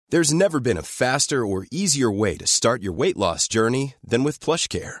There's never been a faster or easier way to start your weight loss journey than with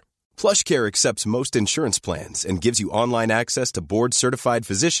PlushCare. PlushCare accepts most insurance plans and gives you online access to board-certified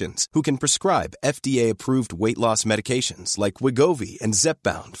physicians who can prescribe FDA-approved weight loss medications like Wegovy and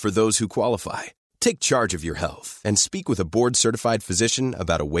Zepbound for those who qualify. Take charge of your health and speak with a board-certified physician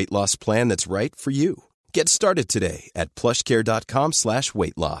about a weight loss plan that's right for you. Get started today at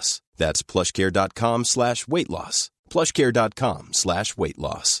plushcare.com/weight loss. That's plushcare.com/weight loss. plushcare.com/weight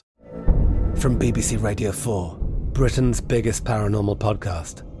loss. From BBC Radio 4, Britain's biggest paranormal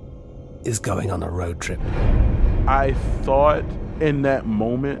podcast is going on a road trip. I thought in that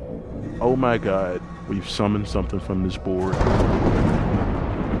moment, oh my God, we've summoned something from this board.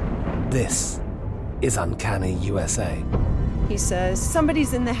 This is Uncanny USA. He says,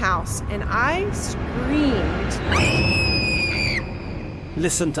 somebody's in the house, and I screamed.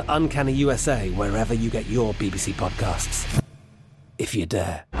 Listen to Uncanny USA wherever you get your BBC podcasts, if you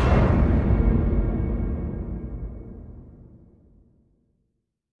dare.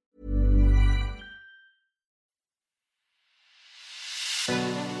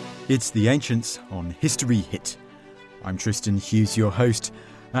 It's The Ancients on History Hit. I'm Tristan Hughes, your host,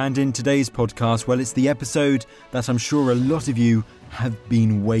 and in today's podcast, well, it's the episode that I'm sure a lot of you have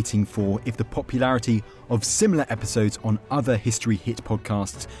been waiting for if the popularity of similar episodes on other History Hit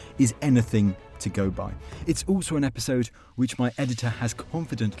podcasts is anything to go by. It's also an episode which my editor has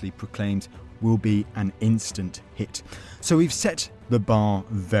confidently proclaimed will be an instant hit. So we've set the bar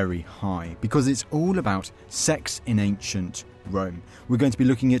very high because it's all about sex in ancient Rome. We're going to be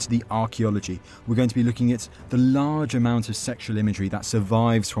looking at the archaeology. We're going to be looking at the large amount of sexual imagery that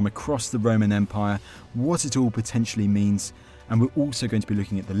survives from across the Roman Empire, what it all potentially means, and we're also going to be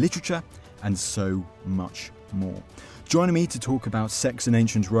looking at the literature and so much more. Joining me to talk about sex in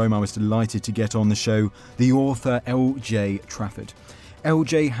ancient Rome, I was delighted to get on the show the author L J Trafford.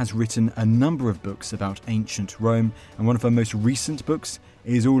 LJ has written a number of books about ancient Rome, and one of her most recent books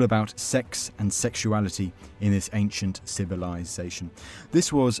is all about sex and sexuality in this ancient civilization.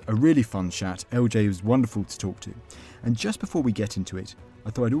 This was a really fun chat. LJ was wonderful to talk to. And just before we get into it, I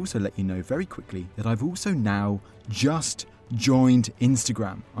thought I'd also let you know very quickly that I've also now just joined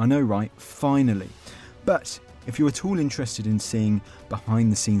Instagram. I know, right? Finally. But if you're at all interested in seeing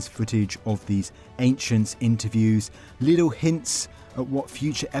behind the scenes footage of these ancients interviews, little hints at what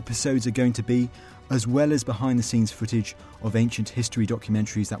future episodes are going to be, as well as behind the scenes footage of ancient history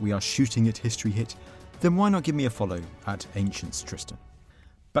documentaries that we are shooting at History Hit, then why not give me a follow at Ancients Tristan.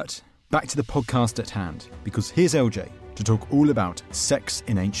 But back to the podcast at hand, because here's LJ to talk all about sex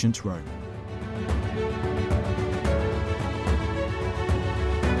in ancient Rome.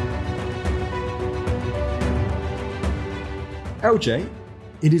 LJ,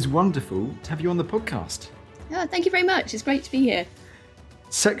 it is wonderful to have you on the podcast. Oh, thank you very much. It's great to be here.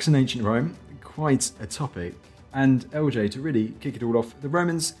 Sex in ancient Rome, quite a topic. And LJ, to really kick it all off, the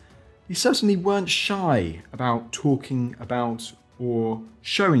Romans, they certainly weren't shy about talking about or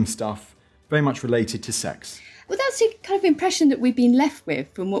showing stuff very much related to sex. Well, that's the kind of impression that we've been left with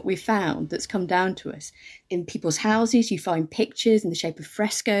from what we've found that's come down to us. In people's houses, you find pictures in the shape of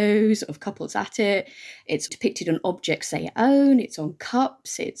frescoes of couples at it. It's depicted on objects they own. It's on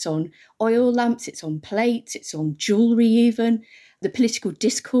cups. It's on oil lamps. It's on plates. It's on jewellery even. The political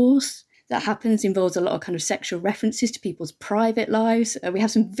discourse that happens involves a lot of kind of sexual references to people's private lives. We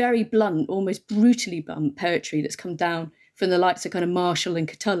have some very blunt, almost brutally blunt poetry that's come down from the likes of kind of Martial and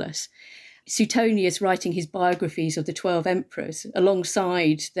Catullus. Suetonius writing his biographies of the 12 emperors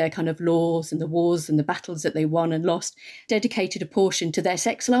alongside their kind of laws and the wars and the battles that they won and lost, dedicated a portion to their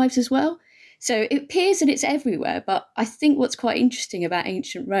sex lives as well. So it appears that it's everywhere, but I think what's quite interesting about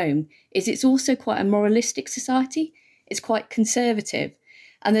ancient Rome is it's also quite a moralistic society. It's quite conservative.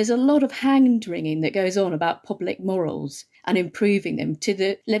 And there's a lot of hand-wringing that goes on about public morals and improving them to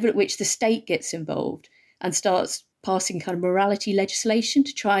the level at which the state gets involved and starts passing kind of morality legislation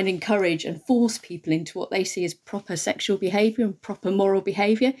to try and encourage and force people into what they see as proper sexual behaviour and proper moral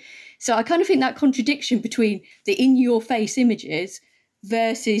behaviour. So I kind of think that contradiction between the in-your-face images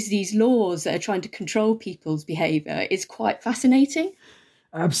versus these laws that are trying to control people's behaviour is quite fascinating.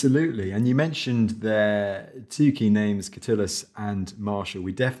 Absolutely. And you mentioned their two key names, Catullus and Martial.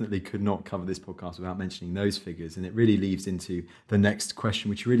 We definitely could not cover this podcast without mentioning those figures. And it really leads into the next question,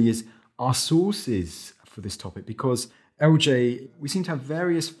 which really is our sources for this topic. Because, LJ, we seem to have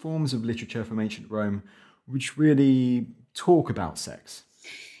various forms of literature from ancient Rome which really talk about sex.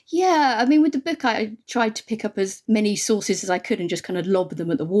 Yeah, I mean, with the book, I tried to pick up as many sources as I could and just kind of lob them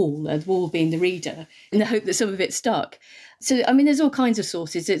at the wall being the reader, in the hope that some of it stuck. So, I mean, there's all kinds of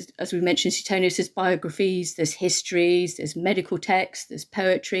sources. As we mentioned, Suetonius, there's biographies, there's histories, there's medical texts, there's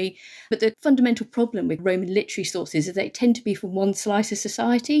poetry. But the fundamental problem with Roman literary sources is they tend to be from one slice of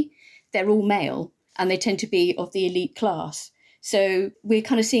society. They're all male, and they tend to be of the elite class. So we're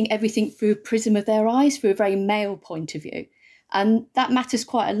kind of seeing everything through a prism of their eyes, through a very male point of view. And that matters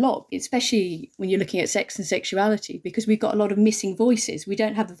quite a lot, especially when you're looking at sex and sexuality, because we've got a lot of missing voices. We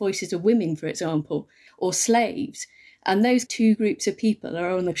don't have the voices of women, for example, or slaves. And those two groups of people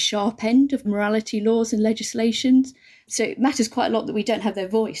are on the sharp end of morality laws and legislations. So it matters quite a lot that we don't have their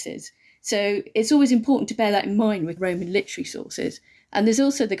voices. So it's always important to bear that in mind with Roman literary sources. And there's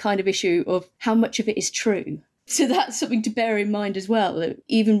also the kind of issue of how much of it is true. So that's something to bear in mind as well.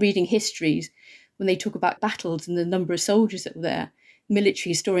 Even reading histories, when they talk about battles and the number of soldiers that were there, military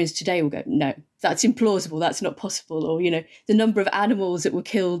historians today will go, no, that's implausible, that's not possible. Or, the number of animals that were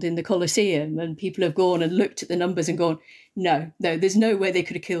killed in the Colosseum, and people have gone and looked at the numbers and gone, no, there's no way they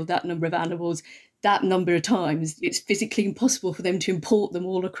could have killed that number of animals that number of times. It's physically impossible for them to import them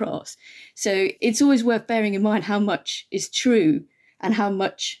all across. So it's always worth bearing in mind how much is true and how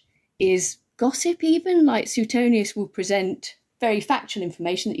much is gossip even. Like Suetonius will present very factual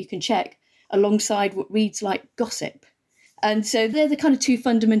information that you can check alongside what reads like gossip. And so they're the kind of two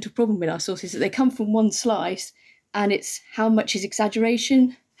fundamental problems with our sources, that they come from one slice, and it's how much is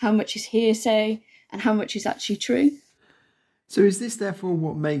exaggeration, how much is hearsay, and how much is actually true. So is this therefore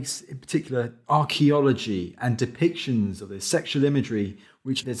what makes, in particular, archaeology and depictions of the sexual imagery,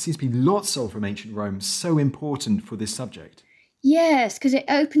 which there seems to be lots of from ancient Rome, so important for this subject? Yes, because it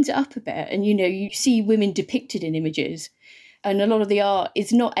opens it up a bit, and you see women depicted in images. And a lot of the art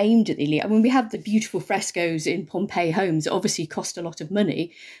is not aimed at the elite. I mean, we have the beautiful frescoes in Pompeii homes that obviously cost a lot of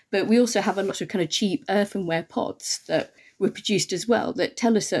money, but we also have a lot of kind of cheap earthenware pots that were produced as well that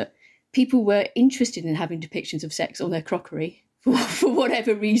tell us that people were interested in having depictions of sex on their crockery for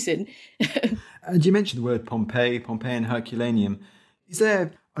whatever reason. And you mentioned the word Pompeii and Herculaneum. Is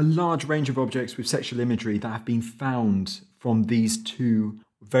there a large range of objects with sexual imagery that have been found from these two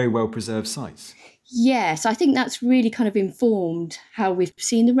very well-preserved sites? Yes, I think that's really kind of informed how we've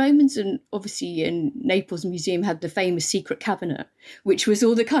seen the Romans. And obviously in Naples Museum had the famous secret cabinet, which was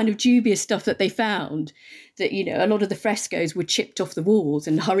all the kind of dubious stuff that they found, that, a lot of the frescoes were chipped off the walls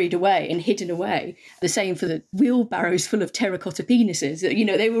and hurried away and hidden away. The same for the wheelbarrows full of terracotta penises.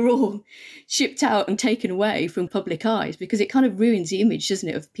 They were all shipped out and taken away from public eyes, because it kind of ruins the image, doesn't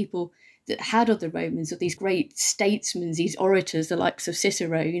it, of people that had of the Romans, of these great statesmen, these orators, the likes of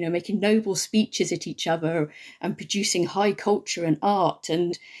Cicero, making noble speeches at each other and producing high culture and art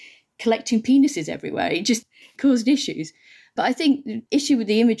and collecting penises everywhere. It just caused issues. But I think the issue with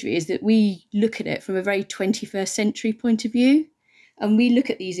the imagery is that we look at it from a very 21st century point of view. And we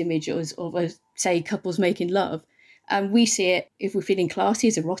look at these images of, say, couples making love, and we see it, if we're feeling classy,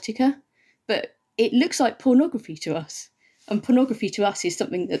 as erotica. But it looks like pornography to us. And pornography to us is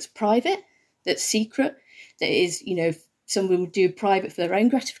something that's private, that's secret, that is, someone would do private for their own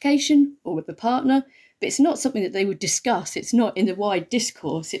gratification or with a partner, but it's not something that they would discuss. It's not in the wide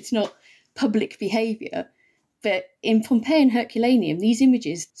discourse. It's not public behaviour. But in Pompeii and Herculaneum, these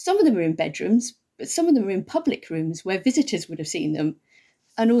images, some of them are in bedrooms, but some of them are in public rooms where visitors would have seen them.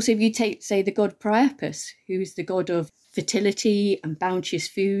 And also if you take, say, the god Priapus, who's the god of fertility and bounteous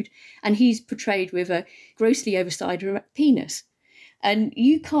food, and he's portrayed with a grossly oversized erect penis. And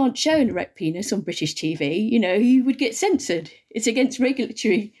you can't show an erect penis on British TV, you would get censored. It's against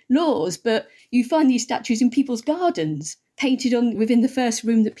regulatory laws, but you find these statues in people's gardens, painted on within the first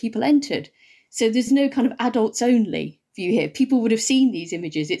room that people entered. So there's no kind of adults only view here. People would have seen these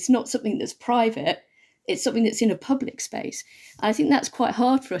images. It's not something that's private. It's something that's in a public space. And I think that's quite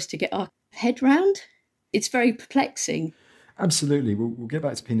hard for us to get our head round. It's very perplexing. Absolutely. We'll get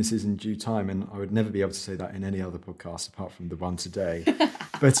back to penises in due time, and I would never be able to say that in any other podcast apart from the one today.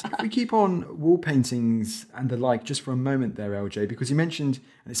 But if we keep on wall paintings and the like just for a moment there, LJ, because you mentioned,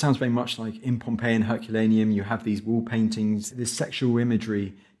 and it sounds very much like in Pompeii and Herculaneum, you have these wall paintings, this sexual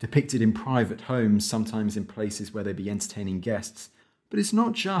imagery depicted in private homes, sometimes in places where they'd be entertaining guests. But it's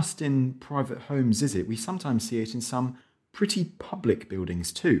not just in private homes, is it? We sometimes see it in some pretty public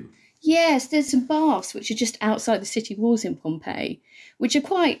buildings too. Yes, there's some baths which are just outside the city walls in Pompeii, which are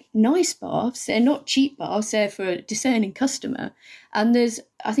quite nice baths. They're not cheap baths, they're for a discerning customer. And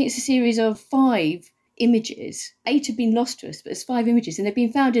I think it's a series of 5 images. 8 have been lost to us, but there's 5 images, and they've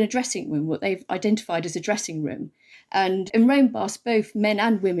been found in a dressing room, what they've identified as a dressing room. And in Rome baths, both men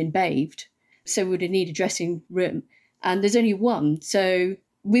and women bathed, so we would need a dressing room. And there's only one, so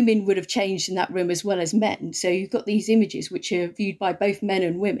women would have changed in that room as well as men. So you've got these images which are viewed by both men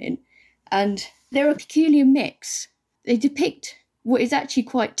and women, and they're a peculiar mix. They depict what is actually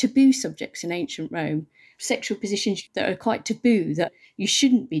quite taboo subjects in ancient Rome, sexual positions that are quite taboo, that you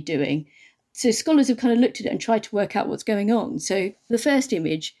shouldn't be doing. So scholars have kind of looked at it and tried to work out what's going on. So the first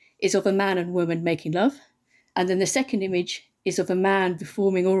image is of a man and woman making love. And then the second image is of a man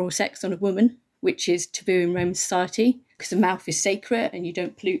performing oral sex on a woman, which is taboo in Roman society because the mouth is sacred and you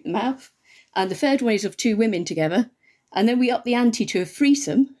don't pollute the mouth. And the third one is of two women together. And then we up the ante to a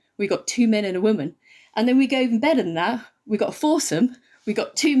threesome. We got two men and a woman. And then we go even better than that. We got a foursome. We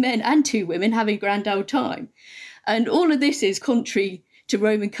got two men and two women having a grand old time. And all of this is contrary to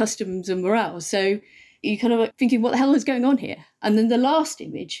Roman customs and morale. So you're kind of thinking, what the hell is going on here? And then the last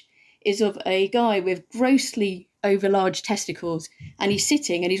image is of a guy with grossly overlarge testicles, and he's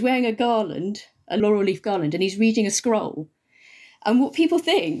sitting and he's wearing a garland, a laurel leaf garland, and he's reading a scroll. And what people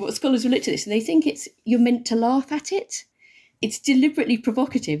think, what scholars will look at this, and they think you're meant to laugh at it. It's deliberately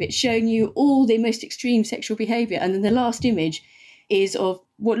provocative. It's showing you all the most extreme sexual behaviour. And then the last image is of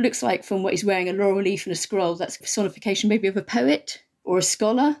what looks like, from what he's wearing, a laurel leaf and a scroll. That's personification maybe of a poet or a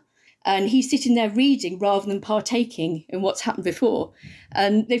scholar. And he's sitting there reading rather than partaking in what's happened before.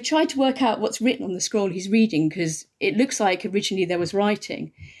 And they've tried to work out what's written on the scroll he's reading, because it looks like originally there was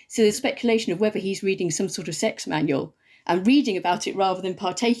writing. So there's speculation of whether he's reading some sort of sex manual and reading about it rather than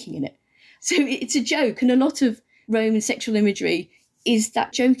partaking in it. So it's a joke. And a lot of Roman sexual imagery is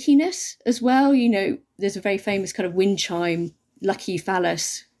that jokiness as well. You know, there's a very famous kind of wind chime, lucky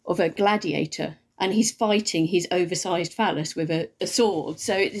phallus of a gladiator, and he's fighting his oversized phallus with a sword.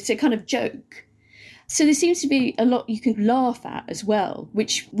 So it's a kind of joke. So there seems to be a lot you can laugh at as well,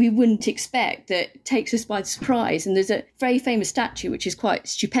 which we wouldn't expect, that takes us by surprise. And there's a very famous statue, which is quite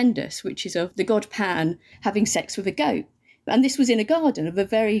stupendous, which is of the god Pan having sex with a goat. And this was in a garden of a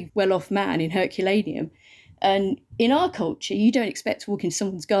very well-off man in Herculaneum. And in our culture, you don't expect to walk into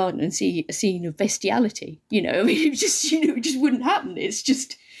someone's garden and see a scene of bestiality. You know, I mean, it just wouldn't happen. It's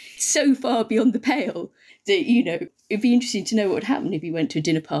just so far beyond the pale that, you know, it'd be interesting to know what would happen if you went to a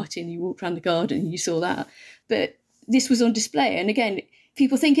dinner party and you walked around the garden and you saw that. But this was on display. And again,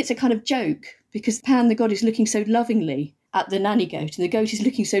 people think it's a kind of joke because Pan, the god, is looking so lovingly at the nanny goat and the goat is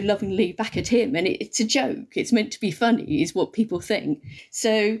looking so lovingly back at him. And it's a joke. It's meant to be funny, is what people think.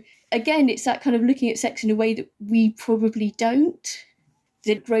 So again, it's that kind of looking at sex in a way that we probably don't.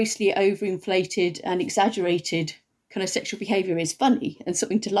 The grossly overinflated and exaggerated kind of sexual behaviour is funny and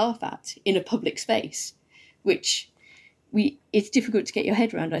something to laugh at in a public space, which it's difficult to get your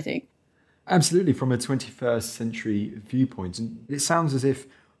head around, I think. Absolutely, from a 21st century viewpoint. And it sounds as if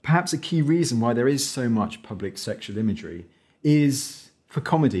perhaps a key reason why there is so much public sexual imagery is for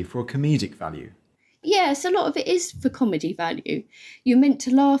comedy, for a comedic value. Yes, a lot of it is for comedy value. You're meant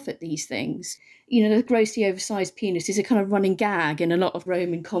to laugh at these things. You know, the grossly oversized penis is a kind of running gag in a lot of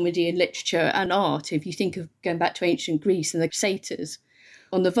Roman comedy and literature and art. If you think of going back to ancient Greece and the satyrs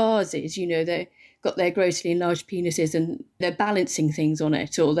on the vases, you know, they've got their grossly enlarged penises and they're balancing things on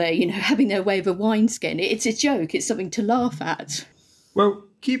it, or they're, you know, having their way of a wineskin. It's a joke. It's something to laugh at. Well,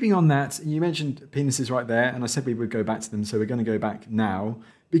 keeping on that, you mentioned penises right there, and I said we would go back to them, so we're going to go back now,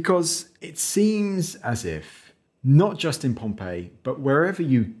 because it seems as if, not just in Pompeii, but wherever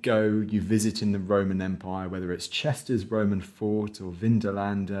you go, you visit in the Roman Empire, whether it's Chester's Roman fort or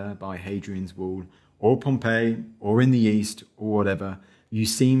Vindolanda by Hadrian's wall, or Pompeii, or in the east, or whatever, you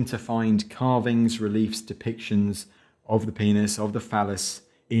seem to find carvings, reliefs, depictions of the penis, of the phallus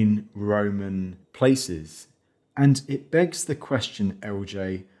in Roman places. And it begs the question,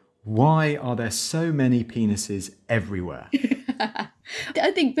 LJ, why are there so many penises everywhere?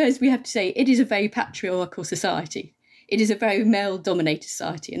 I think first we have to say it is a very patriarchal society. It is a very male-dominated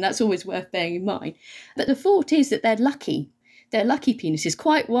society, and that's always worth bearing in mind. But the fault is that they're lucky. They're lucky penises.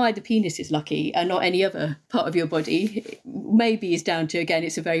 Quite why the penis is lucky and not any other part of your body maybe is down to, again,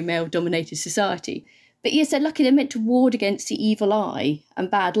 it's a very male-dominated society. But yes, they're lucky. They're meant to ward against the evil eye and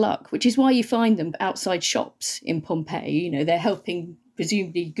bad luck, which is why you find them outside shops in Pompeii. You know, they're helping,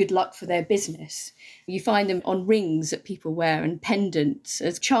 presumably, good luck for their business. You find them on rings that people wear and pendants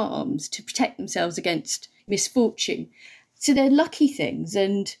as charms to protect themselves against misfortune. So they're lucky things.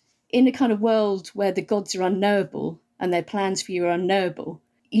 And in a kind of world where the gods are unknowable and their plans for you are unknowable,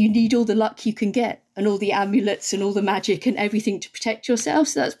 you need all the luck you can get and all the amulets and all the magic and everything to protect yourself.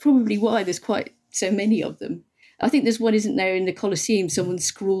 So that's probably why there's quite so many of them. I think there's one, isn't there, in the Colosseum, someone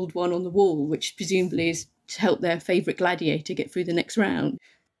scrawled one on the wall, which presumably is to help their favourite gladiator get through the next round.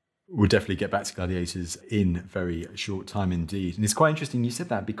 We'll definitely get back to gladiators in a very short time indeed. And it's quite interesting you said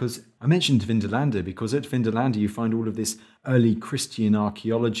that, because I mentioned Vindolanda, because at Vindolanda you find all of this early Christian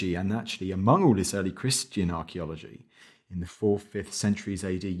archaeology, and actually among all this early Christian archaeology in the 4th, 5th centuries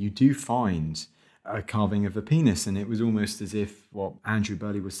AD, you do find a carving of a penis. And it was almost as if what Andrew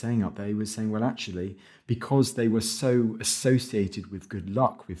Burley was saying up there, he was saying, well, actually, because they were so associated with good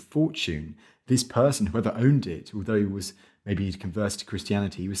luck, with fortune, this person, whoever owned it, although he was maybe he'd converted to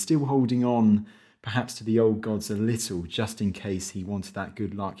Christianity, he was still holding on perhaps to the old gods a little, just in case he wanted that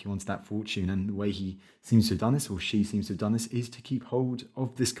good luck, he wanted that fortune. And the way he seems to have done this, or she seems to have done this, is to keep hold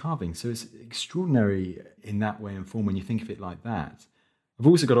of this carving. So it's extraordinary in that way and form when you think of it like that. I've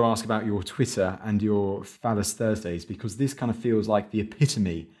also got to ask about your Twitter and your Phallus Thursdays, because this kind of feels like the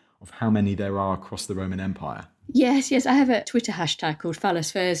epitome of how many there are across the Roman Empire. Yes, I have a Twitter hashtag called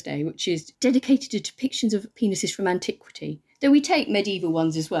Phallus Thursday, which is dedicated to depictions of penises from antiquity. Though we take medieval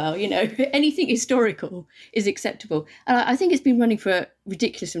ones as well, anything historical is acceptable. And I think it's been running for a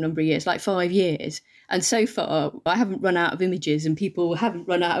ridiculous number of years, like 5 years. And so far, I haven't run out of images and people haven't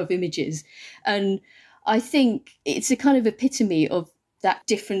run out of images. And I think it's a kind of epitome of that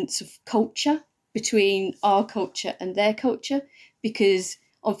difference of culture between our culture and their culture, because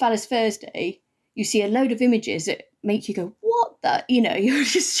on Phallus Thursday, you see a load of images that make you go, what the, you're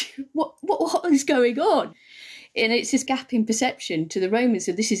just, what is going on? And it's this gap in perception to the Romans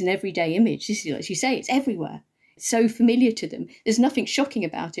that this is an everyday image. This is, as you say, it's everywhere. It's so familiar to them. There's nothing shocking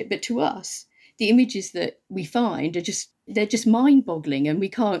about it. But to us, the images that we find they're just mind-boggling, and we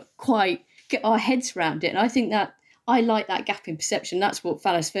can't quite get our heads around it. And I think that I like that gap in perception. That's what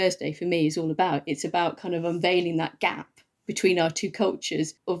Phallus Thursday for me is all about. It's about kind of unveiling that gap between our two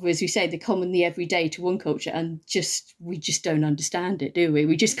cultures of, as you say, the common, the everyday to one culture, and we just don't understand it, do we?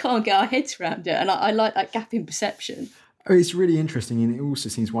 We just can't get our heads around it. And I like that gap in perception. Oh, it's really interesting, and it also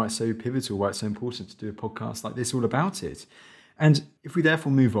seems why it's so pivotal, why it's so important to do a podcast like this all about it. And if we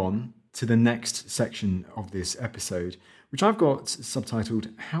therefore move on to the next section of this episode, which I've got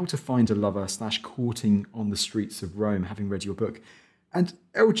subtitled How to Find a Lover / Courting on the Streets of Rome, having read your book. And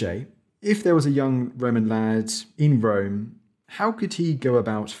LJ, if there was a young Roman lad in Rome, how could he go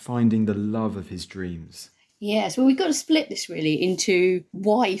about finding the love of his dreams? Yes, well, we've got to split this really into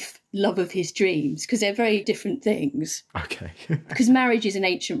wife, love of his dreams, because they're very different things. Okay. Because marriage is in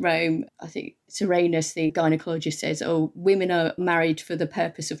ancient Rome. I think Serenus, the gynecologist, says, women are married for the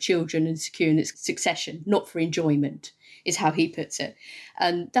purpose of children and securing its succession, not for enjoyment, is how he puts it.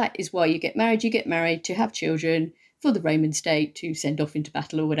 And that is why you get married. You get married to have children, for the Roman state to send off into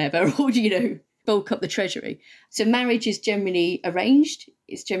battle or whatever, or, bulk up the treasury. So marriage is generally arranged.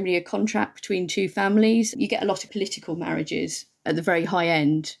 It's generally a contract between two families. You get a lot of political marriages at the very high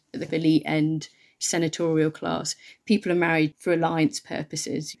end, at the elite end, senatorial class. People are married for alliance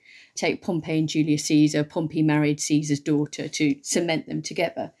purposes. Take Pompey and Julius Caesar. Pompey married Caesar's daughter to cement them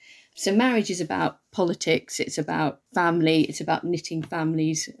together. So marriage is about politics. It's about family. It's about knitting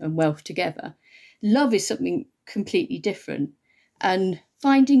families and wealth together. Love is something completely different. And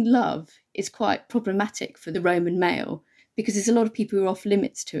finding love is quite problematic for the Roman male, because there's a lot of people who are off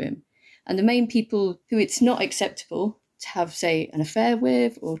limits to him. And the main people who it's not acceptable to have, say, an affair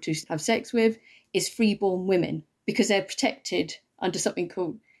with or to have sex with is freeborn women, because they're protected under something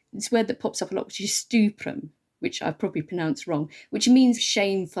called, this word that pops up a lot, which is stuprum, which I've probably pronounced wrong, which means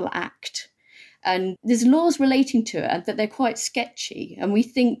shameful act. And there's laws relating to it, and that they're quite sketchy. And we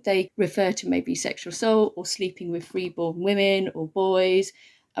think they refer to maybe sexual assault or sleeping with freeborn women or boys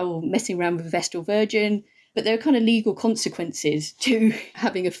or messing around with a Vestal Virgin. But there are kind of legal consequences to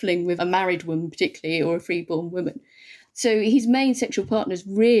having a fling with a married woman, particularly, or a freeborn woman. So his main sexual partners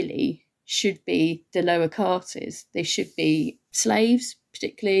really should be the lower classes. They should be slaves,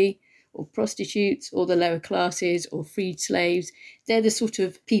 particularly, or prostitutes, or the lower classes, or freed slaves. They're the sort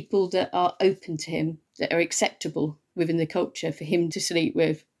of people that are open to him, that are acceptable within the culture for him to sleep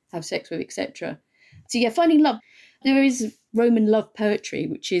with, have sex with, etc. So yeah, finding love. There is Roman love poetry,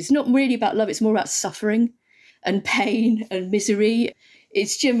 which is not really about love, it's more about suffering and pain and misery.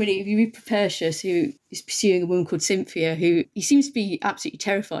 It's generally, if you read Propertius, who is pursuing a woman called Cynthia, who he seems to be absolutely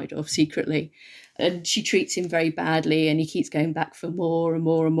terrified of secretly. And she treats him very badly, and he keeps going back for more and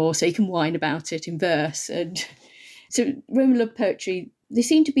more and more, so he can whine about it in verse. And so Roman love poetry, they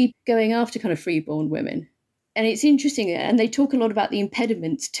seem to be going after kind of freeborn women. And it's interesting, and they talk a lot about the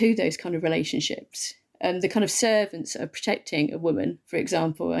impediments to those kind of relationships. The kind of servants are protecting a woman, for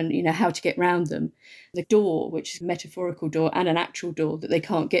example, and how to get round them. The door, which is a metaphorical door and an actual door that they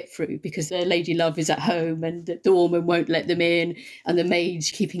can't get through because their lady love is at home and the doorman won't let them in and the maid's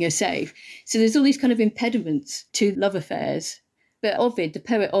keeping her safe. So there's all these kind of impediments to love affairs. But Ovid, the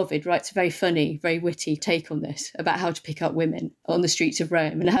poet Ovid, writes a very funny, very witty take on this about how to pick up women on the streets of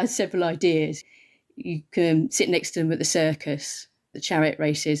Rome, and has several ideas. You can sit next to them at the circus, the chariot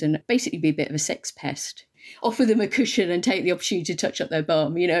races, and basically be a bit of a sex pest. Offer them a cushion and take the opportunity to touch up their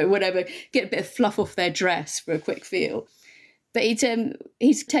bum, whatever, get a bit of fluff off their dress for a quick feel. But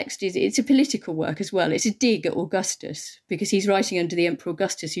his text it's a political work as well. It's a dig at Augustus, because he's writing under the Emperor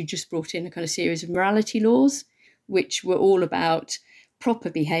Augustus, who just brought in a kind of series of morality laws, which were all about proper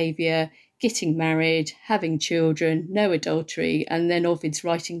behaviour, getting married, having children, no adultery. And then Ovid's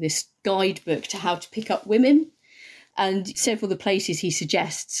writing this guidebook to how to pick up women. And several of the places he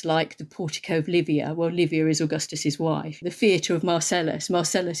suggests, like the Portico of Livia, well, Livia is Augustus's wife, the theatre of Marcellus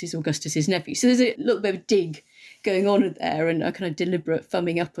is Augustus's nephew. So there's a little bit of a dig going on there, and a kind of deliberate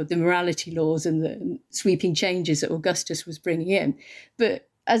thumbing up of the morality laws and the sweeping changes that Augustus was bringing in. But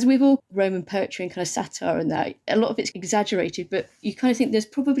as with all Roman poetry and kind of satire and that, a lot of it's exaggerated, but you kind of think there's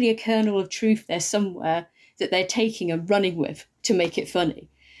probably a kernel of truth there somewhere that they're taking and running with to make it funny.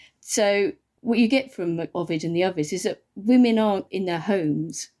 So what you get from Ovid and the others is that women aren't in their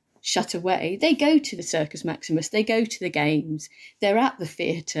homes shut away. They go to the Circus Maximus, they go to the games, they're at the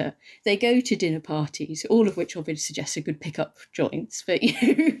theatre, they go to dinner parties, all of which Ovid suggests are good pick-up joints. But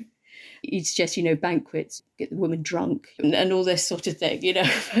he'd suggest, banquets, get the woman drunk and all this sort of thing,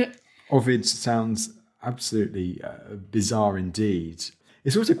 Ovid sounds absolutely bizarre indeed.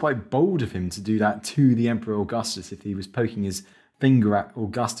 It's also quite bold of him to do that to the Emperor Augustus if he was poking his finger at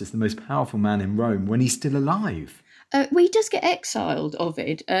Augustus, the most powerful man in Rome, when he's still alive. Well, he does get exiled,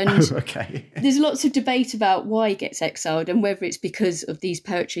 Ovid, and okay. There's lots of debate about why he gets exiled and whether it's because of these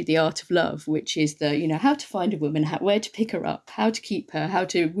poetry, The Art of Love, which is how to find a woman, where to pick her up, how to keep her, how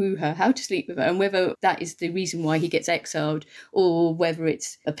to woo her, how to sleep with her, and whether that is the reason why he gets exiled or whether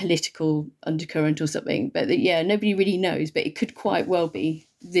it's a political undercurrent or something. But nobody really knows, but it could quite well be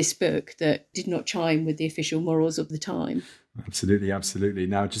this book that did not chime with the official morals of the time. Absolutely, absolutely.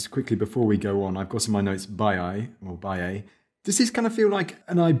 Now, just quickly before we go on, I've got in my notes Baiae. Does this kind of feel like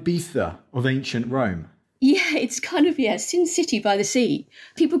an Ibiza of ancient Rome? Yeah, it's kind of, Sin City by the sea.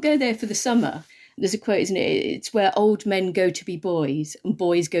 People go there for the summer. There's a quote, isn't it? It's where old men go to be boys and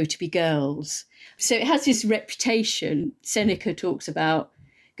boys go to be girls. So it has this reputation. Seneca talks about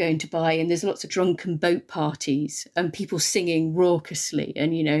going to Baiae, and there's lots of drunken boat parties and people singing raucously.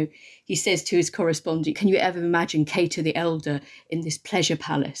 And, he says to his correspondent, can you ever imagine Cato the Elder in this pleasure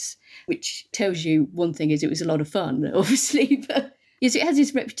palace? Which tells you one thing is it was a lot of fun, obviously. But yes, it has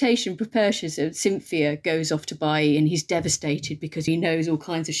this reputation. Propertius of Cynthia goes off to Baiae and he's devastated because he knows all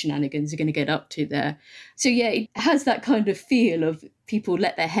kinds of shenanigans are going to get up to there. So, it has that kind of feel of people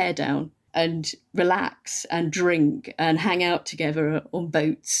let their hair down and relax and drink and hang out together on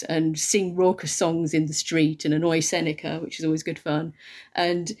boats and sing raucous songs in the street and annoy Seneca, which is always good fun.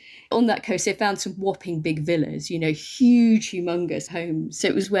 And on that coast, they found some whopping big villas, huge, humongous homes. So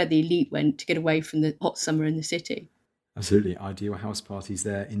it was where the elite went to get away from the hot summer in the city. Absolutely. Ideal house parties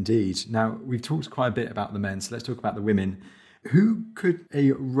there indeed. Now, we've talked quite a bit about the men, so let's talk about the women. Who could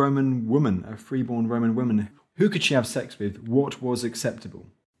a Roman woman, a freeborn Roman woman, who could she have sex with? What was acceptable?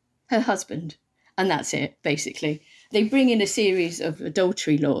 Her husband, and that's it, basically. They bring in a series of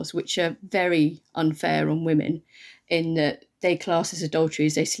adultery laws, which are very unfair on women, in that they class as adultery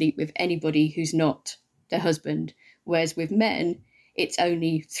as they sleep with anybody who's not their husband, whereas with men, it's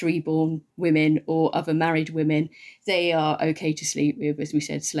only freeborn women or other married women. They are okay to sleep with, as we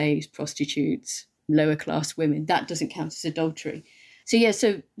said, slaves, prostitutes, lower class women. That doesn't count as adultery.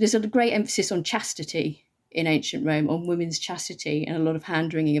 So there's a great emphasis on chastity in ancient Rome, on women's chastity, and a lot of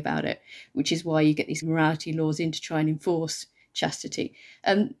hand-wringing about it, which is why you get these morality laws in to try and enforce chastity.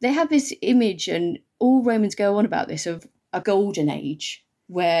 They have this image, and all Romans go on about this, of a golden age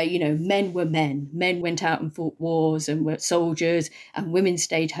where, men were men. Men went out and fought wars and were soldiers, and women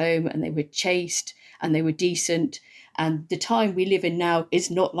stayed home and they were chaste and they were decent. And the time we live in now is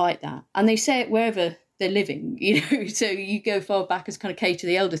not like that. And they say it wherever they're living, so you go far back as kind of Cato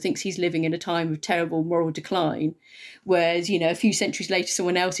the Elder thinks he's living in a time of terrible moral decline, whereas, a few centuries later,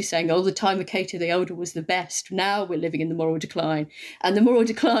 someone else is saying, the time of Cato the Elder was the best. Now we're living in the moral decline. And the moral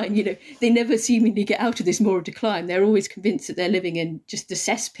decline, they never seemingly get out of this moral decline. They're always convinced that they're living in just the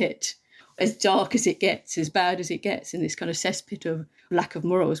cesspit, as dark as it gets, as bad as it gets, in this kind of cesspit of lack of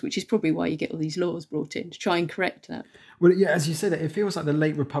morals, which is probably why you get all these laws brought in to try and correct that. Well, yeah, as you say that, it feels like the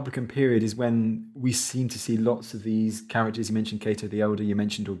late Republican period is when we seem to see lots of these characters. You mentioned Cato the Elder, you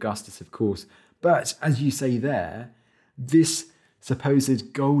mentioned Augustus, of course. But as you say there, this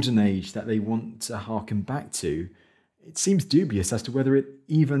supposed golden age that they want to harken back to, it seems dubious as to whether it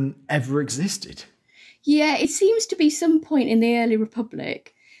even ever existed. Yeah, it seems to be some point in the early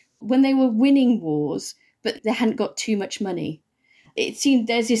Republic when they were winning wars, but they hadn't got too much money. It seemed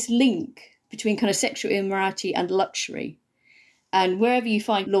there's this link between kind of sexual immorality and luxury. And wherever you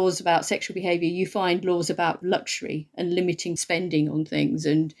find laws about sexual behaviour, you find laws about luxury and limiting spending on things.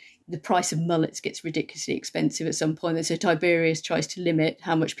 And the price of mullets gets ridiculously expensive at some point. And so Tiberius tries to limit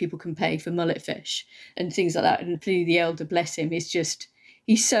how much people can pay for mullet fish and things like that. And Pliny the Elder, bless him, is just...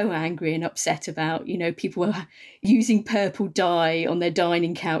 he's so angry and upset about, people are using purple dye on their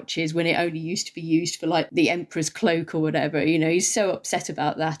dining couches when it only used to be used for like the emperor's cloak or whatever. He's so upset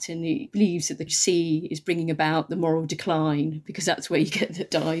about that, and he believes that the sea is bringing about the moral decline because that's where you get the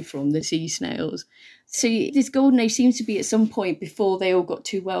dye from, the sea snails. So this golden age seems to be at some point before they all got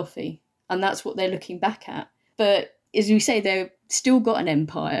too wealthy, and that's what they're looking back at. But as we say, they've still got an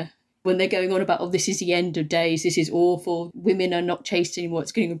empire. When they're going on about, this is the end of days, this is awful, women are not chaste anymore,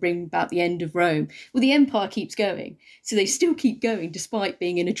 it's going to bring about the end of Rome. Well, the empire keeps going. So they still keep going despite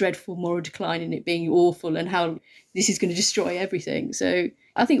being in a dreadful moral decline and it being awful and how this is going to destroy everything. So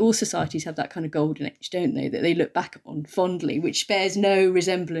I think all societies have that kind of golden age, don't they, that they look back on fondly, which bears no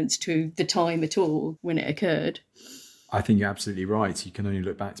resemblance to the time at all when it occurred. I think you're absolutely right. You can only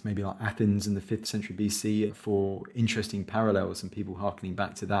look back to maybe like Athens in the 5th century BC for interesting parallels and people harkening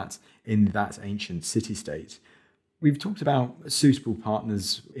back to that in that ancient city-state. We've talked about suitable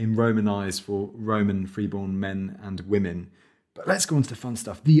partners in Roman eyes for Roman freeborn men and women. But let's go on to the fun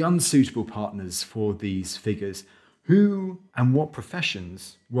stuff. The unsuitable partners for these figures. Who and what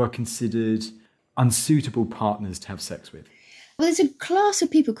professions were considered unsuitable partners to have sex with? Well, there's a class of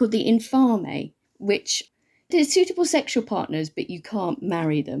people called the infame, which... they're suitable sexual partners, but you can't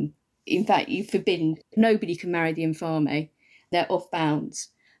marry them. In fact, you're forbidden. Nobody can marry the infame. They're off bounds.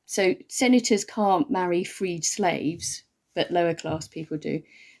 So senators can't marry freed slaves, but lower class people do.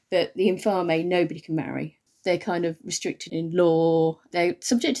 But the infame, nobody can marry. They're kind of restricted in law. They're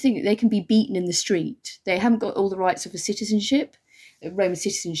subject to think that they can be beaten in the street. They haven't got all the rights of a citizenship. Roman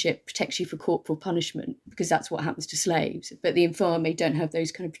citizenship protects you for corporal punishment because that's what happens to slaves. But the infame don't have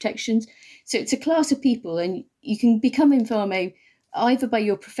those kind of protections. So it's a class of people, and you can become infame either by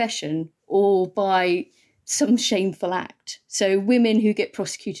your profession or by some shameful act. So women who get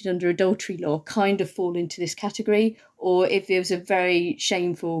prosecuted under adultery law kind of fall into this category, or if there was a very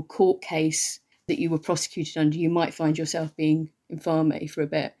shameful court case that you were prosecuted under, you might find yourself being infame for a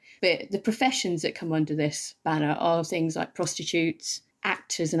bit. But the professions that come under this banner are things like prostitutes,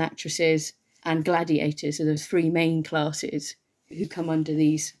 actors and actresses, and gladiators are the three main classes who come under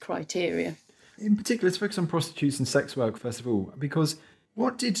these criteria. In particular, let's focus on prostitutes and sex work, first of all, because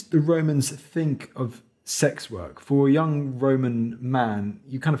what did the Romans think of sex work? For a young Roman man,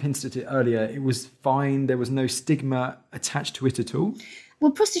 you kind of hinted at it earlier, it was fine, there was no stigma attached to it at all?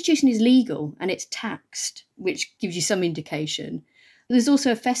 Well, prostitution is legal and it's taxed, which gives you some indication. There's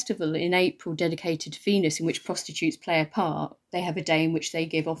also a festival in April dedicated to Venus in which prostitutes play a part. They have a day in which they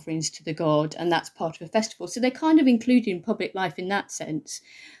give offerings to the god, and that's part of a festival. So they're kind of included in public life in that sense.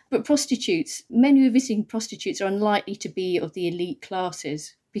 But prostitutes, men who are visiting prostitutes are unlikely to be of the elite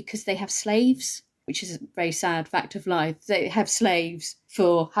classes because they have slaves, which is a very sad fact of life. They have slaves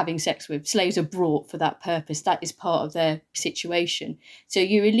for having sex with. Slaves are brought for that purpose. That is part of their situation. So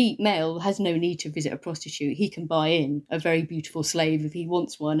your elite male has no need to visit a prostitute. He can buy in a very beautiful slave if he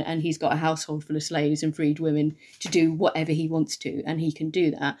wants one, and he's got a household full of slaves and freed women to do whatever he wants to, and he can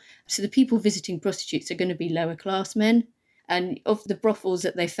do that. So the people visiting prostitutes are going to be lower class men. And of the brothels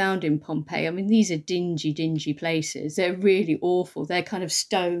that they found in Pompeii, I mean, these are dingy, dingy places. They're really awful. They're kind of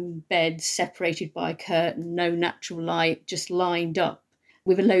stone beds separated by a curtain, no natural light, just lined up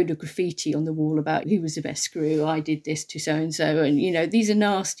with a load of graffiti on the wall about who was the best screw, I did this to so-and-so. And, these are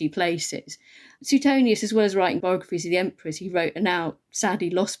nasty places. Suetonius, as well as writing biographies of the emperors, he wrote a now sadly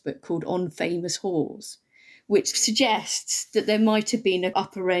lost book called On Famous Whores, which suggests that there might have been an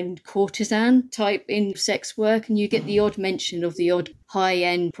upper-end courtesan type in sex work, and you get the odd mention of the odd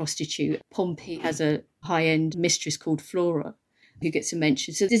high-end prostitute. Pompeii has a high-end mistress called Flora who gets a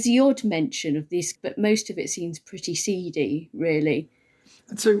mention. So there's the odd mention of this, but most of it seems pretty seedy, really.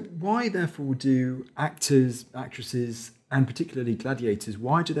 And so why, therefore, do actors, actresses, and particularly gladiators,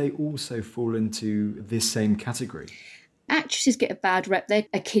 why do they also fall into this same category? Actresses get a bad rep. They're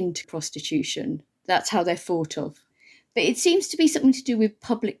akin to prostitution. That's how they're thought of. But it seems to be something to do with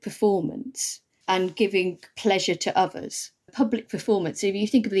public performance and giving pleasure to others. Public performance, if you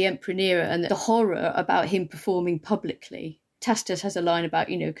think of the Emperor Nero and the horror about him performing publicly, Tacitus has a line about,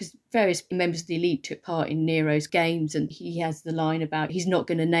 because various members of the elite took part in Nero's games, and he has the line about he's not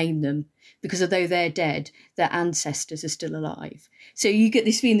going to name them because although they're dead, their ancestors are still alive. So you get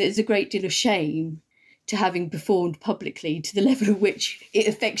this feeling that there's a great deal of shame to having performed publicly to the level at which it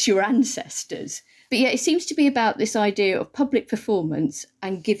affects your ancestors. But yeah, it seems to be about this idea of public performance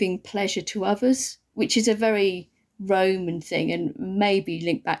and giving pleasure to others, which is a very Roman thing and maybe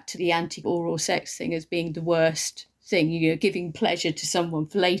linked back to the anti-oral sex thing as being the worst thing. Giving pleasure to someone,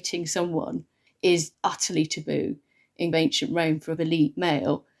 filleting someone is utterly taboo in ancient Rome for an elite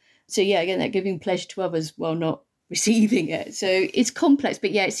male. So yeah, again, that giving pleasure to others while not receiving it. So it's complex,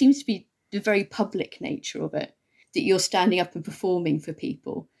 but yeah, it seems to be the very public nature of it, that you're standing up and performing for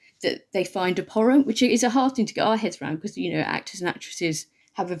people that they find abhorrent, which is a hard thing to get our heads around because, actors and actresses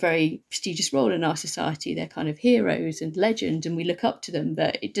have a very prestigious role in our society. They're kind of heroes and legends and we look up to them,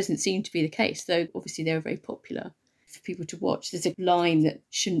 but it doesn't seem to be the case, though obviously they're very popular for people to watch. There's a line that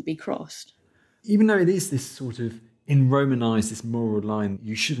shouldn't be crossed. Even though it is this sort of in Romanized, this moral line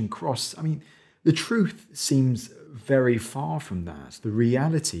you shouldn't cross, I mean, the truth seems very far from that, the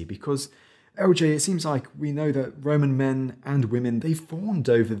reality, because LJ, it seems like we know that Roman men and women, they fawned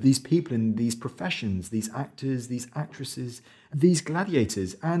over these people in these professions, these actors, these actresses, these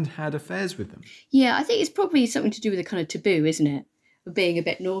gladiators, and had affairs with them. Yeah, I think it's probably something to do with a kind of taboo, isn't it? Of being a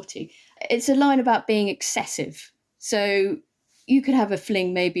bit naughty. It's a line about being excessive. So you could have a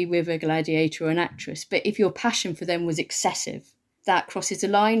fling maybe with a gladiator or an actress, but if your passion for them was excessive, that crosses a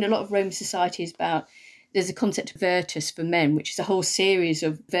line. A lot of Roman society is about, there's a concept of virtus for men, which is a whole series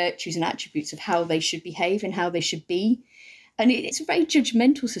of virtues and attributes of how they should behave and how they should be. And it's a very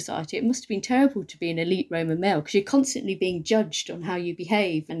judgmental society. It must have been terrible to be an elite Roman male because you're constantly being judged on how you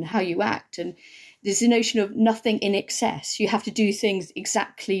behave and how you act. And there's a notion of nothing in excess. You have to do things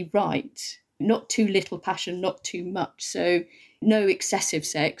exactly right. Not too little passion, not too much. So no excessive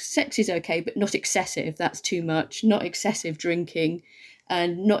sex. Sex is okay, but not excessive. That's too much. Not excessive drinking.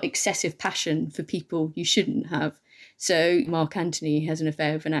 And not excessive passion for people you shouldn't have. So Mark Antony has an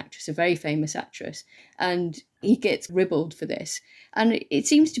affair with an actress, a very famous actress, and he gets ribbled for this. And it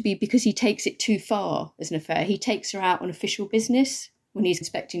seems to be because he takes it too far as an affair. He takes her out on official business when he's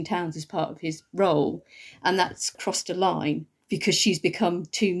inspecting towns as part of his role, and that's crossed a line because she's become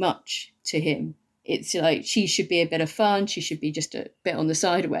too much to him. It's like she should be a bit of fun, she should be just a bit on the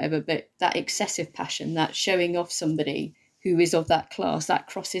side or whatever, but that excessive passion, that showing off somebody who is of that class, that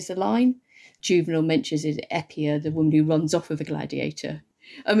crosses the line. Juvenal mentions is Epia, the woman who runs off with a gladiator.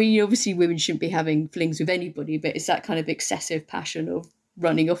 I mean, obviously women shouldn't be having flings with anybody, but it's that kind of excessive passion of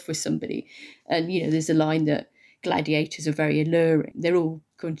running off with somebody. And, there's a line that gladiators are very alluring. They're all,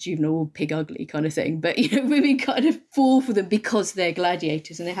 according to Juvenal, all pig ugly kind of thing. But, women kind of fall for them because they're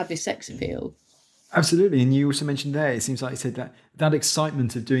gladiators and they have this sex appeal. Absolutely. And you also mentioned there, it seems like you said that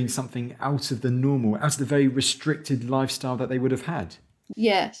excitement of doing something out of the normal, out of the very restricted lifestyle that they would have had.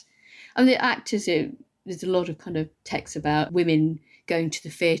 Yes. I mean, the actors, there's a lot of kind of texts about women going to the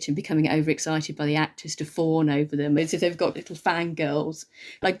theatre and becoming overexcited by the actors to fawn over them as if they've got little fangirls,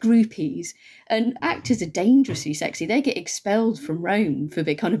 like groupies. And actors are dangerously sexy. They get expelled from Rome for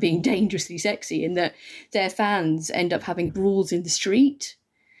kind of being dangerously sexy, in that their fans end up having brawls in the street.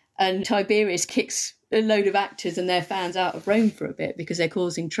 And Tiberius kicks a load of actors and their fans out of Rome for a bit because they're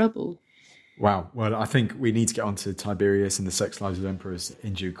causing trouble. Wow. Well, I think we need to get onto Tiberius and the sex lives of emperors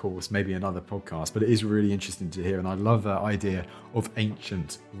in due course, maybe another podcast, but it is really interesting to hear. And I love that idea of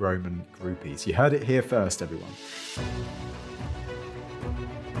ancient Roman groupies. You heard it here first, everyone.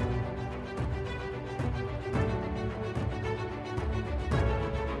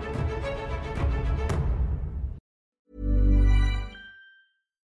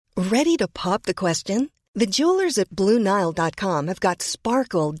 Ready to pop the question? The jewelers at BlueNile.com have got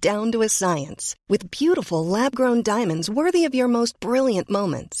sparkle down to a science with beautiful lab-grown diamonds worthy of your most brilliant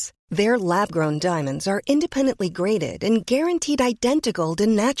moments. Their lab-grown diamonds are independently graded and guaranteed identical to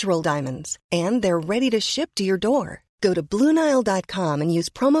natural diamonds, and they're ready to ship to your door. Go to BlueNile.com and use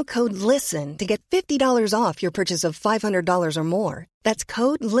promo code LISTEN to get $50 off your purchase of $500 or more. That's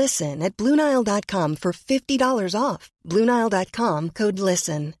code LISTEN at BlueNile.com for $50 off. BlueNile.com, code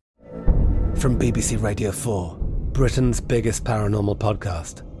LISTEN. From BBC Radio 4, Britain's biggest paranormal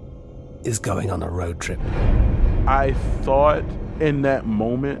podcast is going on a road trip. I thought in that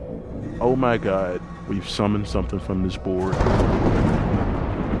moment, oh my God, we've summoned something from this board.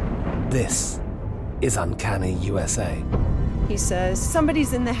 This is Uncanny USA. He says,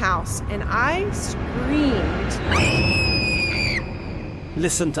 somebody's in the house, and I screamed.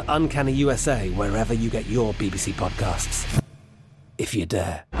 Listen to Uncanny USA wherever you get your BBC podcasts, if you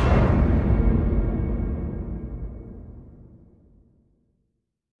dare.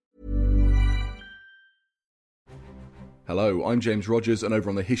 Hello, I'm James Rogers, and over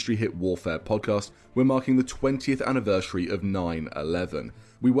on the History Hit Warfare podcast, we're marking the 20th anniversary of 9/11.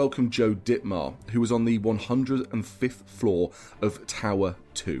 We welcome Joe Dittmar, who was on the 105th floor of Tower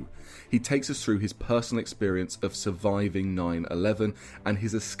 2. He takes us through his personal experience of surviving 9/11 and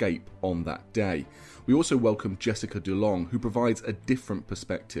his escape on that day. We also welcome Jessica DeLong, who provides a different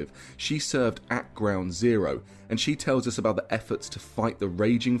perspective. She served at Ground Zero, and she tells us about the efforts to fight the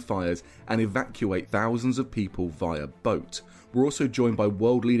raging fires and evacuate thousands of people via boat. We're also joined by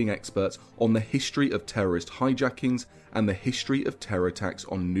world-leading experts on the history of terrorist hijackings and the history of terror attacks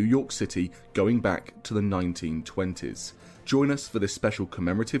on New York City going back to the 1920s. Join us for this special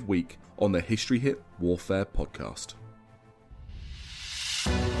commemorative week on the History Hit Warfare podcast.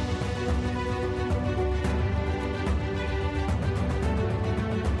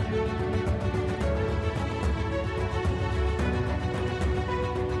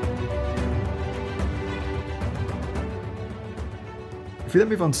 If we then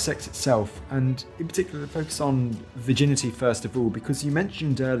move on to sex itself, and in particular focus on virginity first of all, because you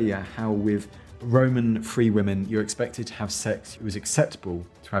mentioned earlier how with Roman free women you're expected to have sex, it was acceptable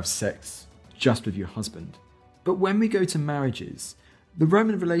to have sex just with your husband. But when we go to marriages, the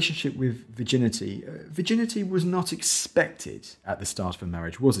Roman relationship with virginity, virginity was not expected at the start of a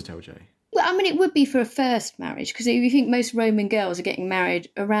marriage, was it, LJ? Well, I mean, it would be for a first marriage, because if you think most Roman girls are getting married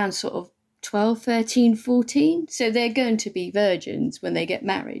around sort of 12, 13, 14. So they're going to be virgins when they get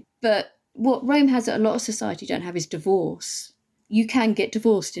married. But what Rome has that a lot of society don't have is divorce. You can get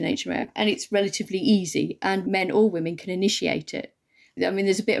divorced in ancient Rome, and it's relatively easy, and men or women can initiate it. I mean,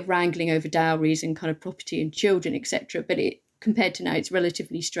 there's a bit of wrangling over dowries and kind of property and children, etc. But compared to now, it's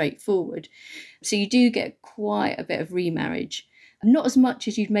relatively straightforward. So you do get quite a bit of remarriage. Not as much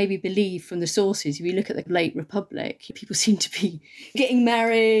as you'd maybe believe from the sources. If you look at the late Republic, people seem to be getting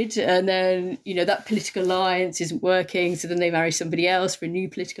married and then, that political alliance isn't working. So then they marry somebody else for a new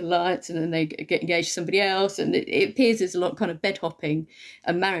political alliance and then they get engaged to somebody else. And it appears there's a lot of kind of bed hopping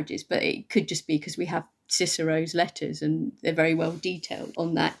and marriages, but it could just be because we have Cicero's letters and they're very well detailed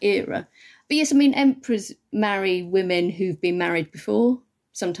on that era. But yes, I mean, emperors marry women who've been married before,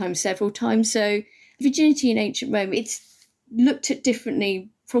 sometimes several times. So virginity in ancient Rome, it's looked at differently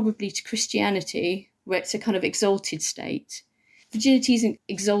probably to Christianity, where it's a kind of exalted state. Virginity isn't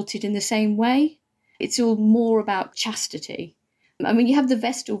exalted in the same way. It's all more about chastity. I mean, you have the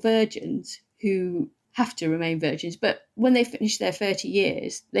Vestal virgins who have to remain virgins, but when they finish their 30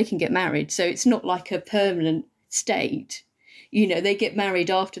 years, they can get married. So it's not like a permanent state. They get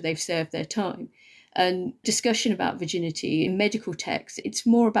married after they've served their time. And discussion about virginity in medical texts, it's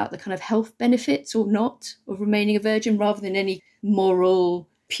more about the kind of health benefits or not of remaining a virgin rather than any moral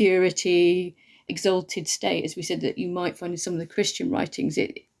purity, exalted state, as we said, that you might find in some of the Christian writings.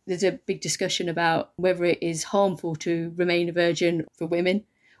 There's a big discussion about whether it is harmful to remain a virgin for women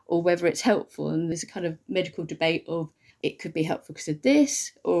or whether it's helpful. And there's a kind of medical debate of it could be helpful because of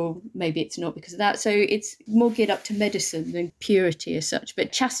this, or maybe it's not because of that. So it's more geared up to medicine than purity as such.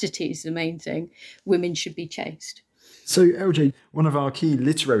 But chastity is the main thing. Women should be chaste. So, LJ, one of our key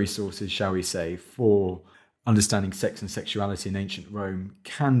literary sources, shall we say, for understanding sex and sexuality in ancient Rome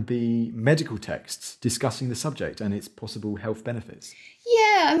can be medical texts discussing the subject and its possible health benefits.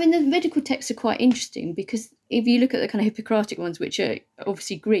 Yeah, I mean, the medical texts are quite interesting because if you look at the kind of Hippocratic ones, which are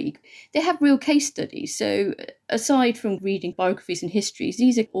obviously Greek, they have real case studies. So aside from reading biographies and histories,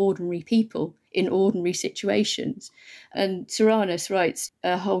 these are ordinary people in ordinary situations. And Tyrannus writes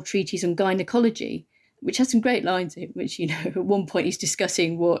a whole treatise on gynecology, which has some great lines in which, at one point he's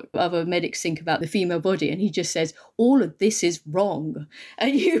discussing what other medics think about the female body, and he just says, all of this is wrong.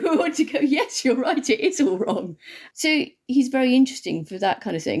 And you want to go, yes, you're right, it is all wrong. So he's very interesting for that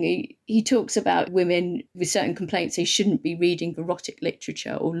kind of thing. He talks about women with certain complaints, they shouldn't be reading erotic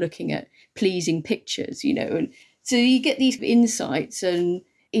literature or looking at pleasing pictures, and so you get these insights. And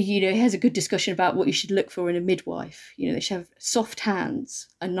he has a good discussion about what you should look for in a midwife. They should have soft hands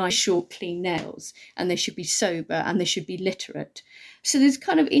and nice, short, clean nails, and they should be sober and they should be literate. So there's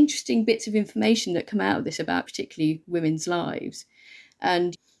kind of interesting bits of information that come out of this about particularly women's lives.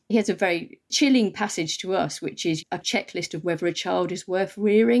 And he has a very chilling passage to us, which is a checklist of whether a child is worth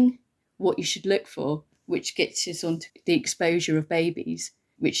rearing, what you should look for, which gets us onto the exposure of babies,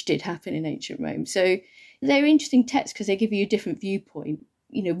 which did happen in ancient Rome. So they're interesting texts because they give you a different viewpoint.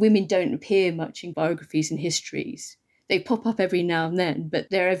 Women don't appear much in biographies and histories. They pop up every now and then, but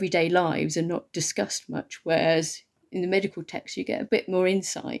their everyday lives are not discussed much, whereas in the medical text, you get a bit more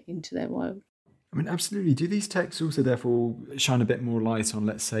insight into their world. I mean, absolutely. Do these texts also therefore shine a bit more light on,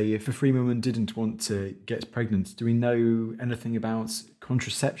 let's say, if a free woman didn't want to get pregnant, do we know anything about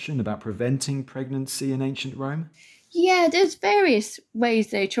contraception, about preventing pregnancy in ancient Rome? Yeah, there's various ways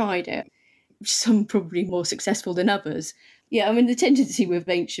they tried it. Some probably more successful than others. Yeah, I mean, the tendency with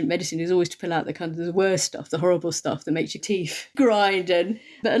ancient medicine is always to pull out the kind of the worst stuff, the horrible stuff that makes your teeth grind.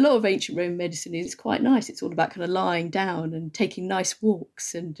 But a lot of ancient Roman medicine is quite nice. It's all about kind of lying down and taking nice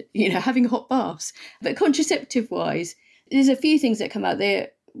walks and, having hot baths. But contraceptive-wise, there's a few things that come out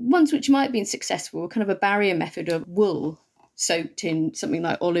there. Ones which might have been successful, kind of a barrier method of wool soaked in something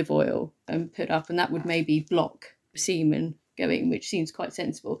like olive oil and put up, and that would maybe block semen going, which seems quite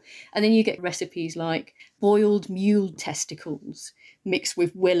sensible. And then you get recipes like boiled mule testicles mixed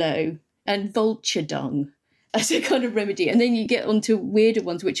with willow and vulture dung as a kind of remedy. And then you get onto weirder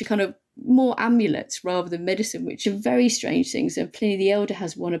ones, which are kind of more amulets rather than medicine, which are very strange things. And Pliny the Elder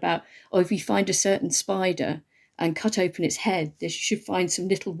has one about, if you find a certain spider and cut open its head, you should find some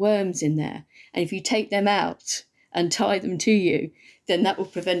little worms in there. And if you take them out and tie them to you, then that will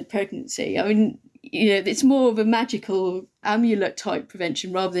prevent pregnancy. I mean, it's more of a magical amulet type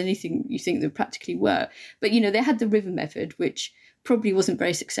prevention rather than anything you think that would practically work. But, they had the river method, which probably wasn't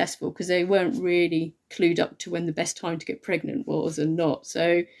very successful because they weren't really clued up to when the best time to get pregnant was and not.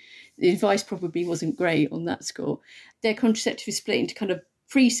 So the advice probably wasn't great on that score. Their contraceptive is split into kind of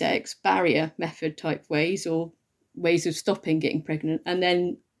pre-sex, barrier method type ways or ways of stopping getting pregnant, and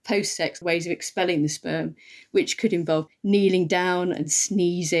then post-sex ways of expelling the sperm, which could involve kneeling down and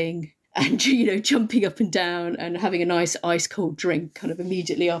sneezing and, jumping up and down and having a nice ice cold drink kind of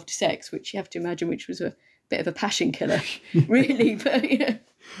immediately after sex, which you have to imagine, which was a bit of a passion killer, really. But,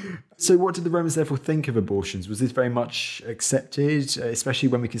 So what did the Romans therefore think of abortions? Was this very much accepted, especially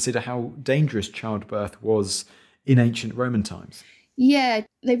when we consider how dangerous childbirth was in ancient Roman times? Yeah,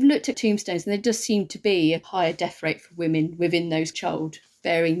 they've looked at tombstones and there does seem to be a higher death rate for women within those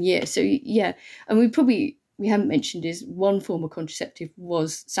childbearing years. So, yeah, and we haven't mentioned is one form of contraceptive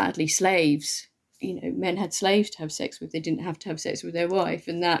was sadly slaves. Men had slaves to have sex with. They didn't have to have sex with their wife,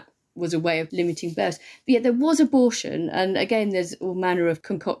 and that was a way of limiting births. But yet there was abortion, and again, there's all manner of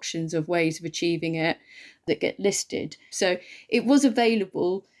concoctions of ways of achieving it that get listed. So it was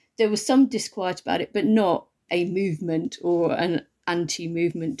available. There was some disquiet about it, but not a movement or an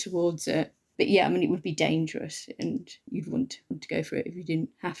anti-movement towards it. But yeah, I mean, it would be dangerous, and you'd want to go for it if you didn't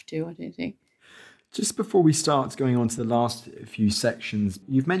have to, I don't think. Just before we start going on to the last few sections,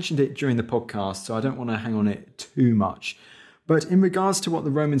 you've mentioned it during the podcast, so I don't want to hang on it too much. But in regards to what the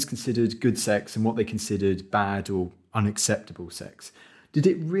Romans considered good sex and what they considered bad or unacceptable sex, did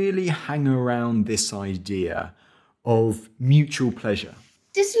it really hang around this idea of mutual pleasure?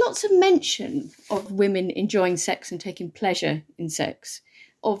 There's lots of mention of women enjoying sex and taking pleasure in sex.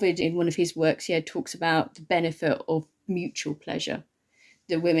 Ovid, in one of his works, talks about the benefit of mutual pleasure.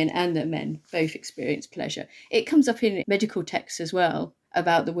 The women and the men both experience pleasure. It comes up in medical texts as well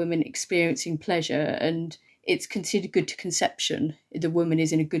about the women experiencing pleasure, and it's considered good to conception. The woman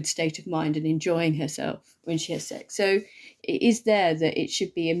is in a good state of mind and enjoying herself when she has sex. So it is there that it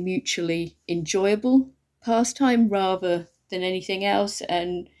should be a mutually enjoyable pastime rather than anything else.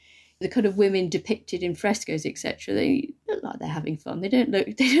 And the kind of women depicted in frescoes, etc., they look like they're having fun. They don't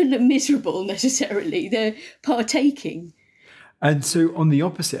look miserable necessarily. They're partaking. And so on the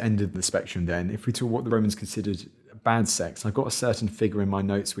opposite end of the spectrum then, if we talk what the Romans considered bad sex, I've got a certain figure in my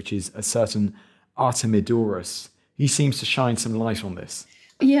notes, which is a certain Artemidorus. He seems to shine some light on this.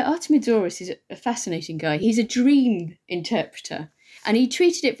 Yeah, Artemidorus is a fascinating guy. He's a dream interpreter, and he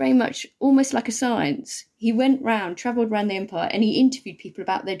treated it very much almost like a science. He travelled around the empire, and he interviewed people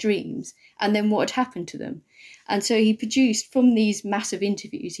about their dreams and then what had happened to them. And so he produced, from these massive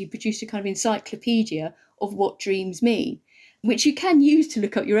interviews, he produced a kind of encyclopedia of what dreams mean, which you can use to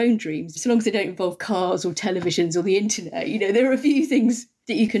look up your own dreams, so long as they don't involve cars or televisions or the internet. There are a few things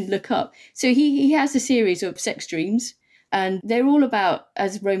that you can look up. So he has a series of sex dreams, and they're all about,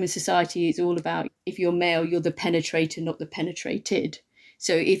 as Roman society is all about, if you're male, you're the penetrator, not the penetrated.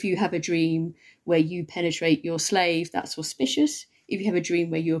 So if you have a dream where you penetrate your slave, that's auspicious. If you have a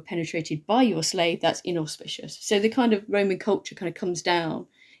dream where you're penetrated by your slave, that's inauspicious. So the kind of Roman culture kind of comes down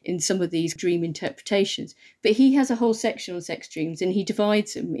in some of these dream interpretations. But he has a whole section on sex dreams, and he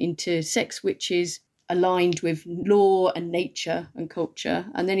divides them into sex which is aligned with law and nature and culture.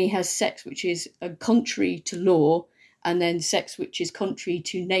 And then he has sex which is contrary to law, and then sex which is contrary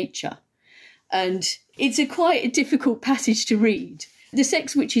to nature. And it's quite a difficult passage to read. The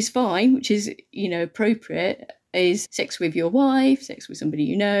sex which is fine, which is, appropriate, is sex with your wife, sex with somebody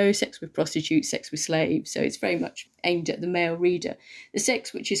you know, sex with prostitutes, sex with slaves. So it's very much aimed at the male reader. The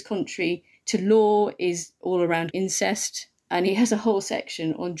sex which is contrary to law is all around incest. And he has a whole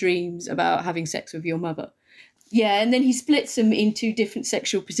section on dreams about having sex with your mother. Yeah, and then he splits them into different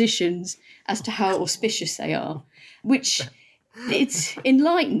sexual positions as to how auspicious they are, which it's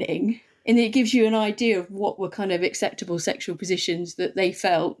enlightening, and it gives you an idea of what were kind of acceptable sexual positions that they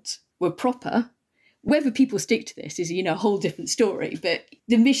felt were proper. Whether people stick to this is, a whole different story, but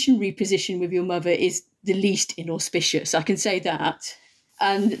the missionary position with your mother is the least inauspicious, I can say that.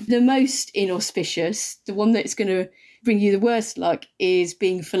 And the most inauspicious, the one that's going to bring you the worst luck, is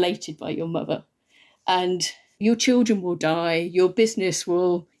being filleted by your mother. And your children will die, your business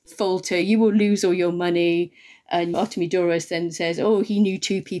will falter, you will lose all your money. And Artemidoros then says, he knew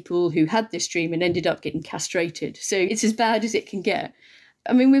 2 people who had this dream and ended up getting castrated. So it's as bad as it can get.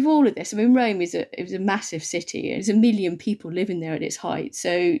 I mean, with all of this, Rome is a massive city. There's 1 million people living there at its height.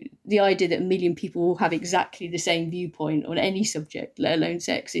 So the idea that 1 million people will have exactly the same viewpoint on any subject, let alone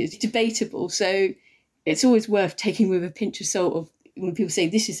sex, is debatable. So it's always worth taking with a pinch of salt of when people say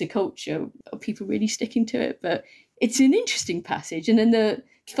this is the culture, are people really sticking to it? But it's an interesting passage. And then the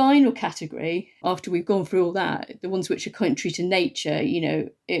final category, after we've gone through all that, the ones which are contrary to nature,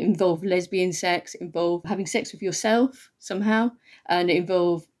 it involved lesbian sex, it involved having sex with yourself somehow, and it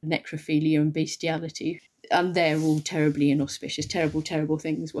involved necrophilia and bestiality. And they're all terribly inauspicious. Terrible, terrible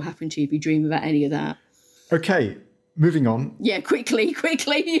things will happen to you if you dream about any of that. Okay, moving on. Yeah, quickly,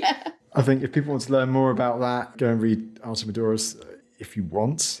 yeah. I think if people want to learn more about that, go and read Artemidoros if you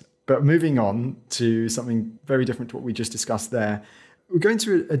want. But moving on to something very different to what we just discussed there, we're going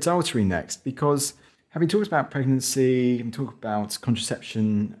to adultery next, because having talked about pregnancy, having talked about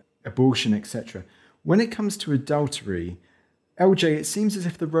contraception, abortion, etc., when it comes to adultery, LJ, it seems as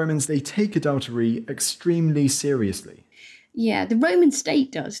if the Romans, they take adultery extremely seriously. Yeah, the Roman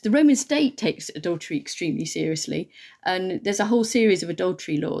state does. The Roman state takes adultery extremely seriously. And there's a whole series of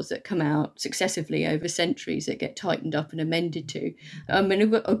adultery laws that come out successively over centuries that get tightened up and amended to. And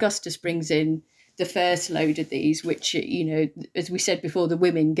Augustus brings in the first load of these, which, as we said before, the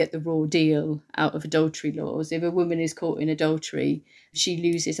women get the raw deal out of adultery laws. If a woman is caught in adultery, she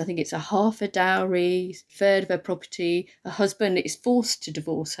loses, I think it's a half a dowry, 1/3 of her property. Her husband is forced to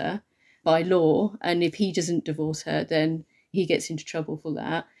divorce her by law. And if he doesn't divorce her, then he gets into trouble for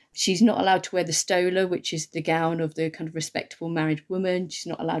that. She's not allowed to wear the stola, which is the gown of the kind of respectable married woman. She's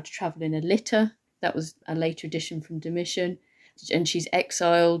not allowed to travel in a litter. That was a later addition from Domitian. And she's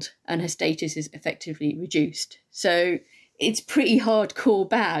exiled and her status is effectively reduced. So it's pretty hardcore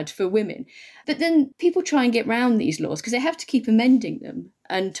bad for women. But then people try and get around these laws because they have to keep amending them.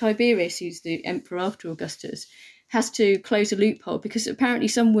 And Tiberius, who's the emperor after Augustus, has to close a loophole because apparently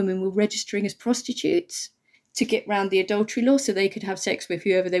some women were registering as prostitutes to get round the adultery law so they could have sex with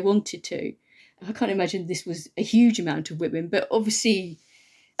whoever they wanted to. I can't imagine this was a huge amount of women, but obviously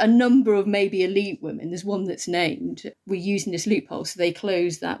a number of maybe elite women, there's one that's named, were using this loophole, so they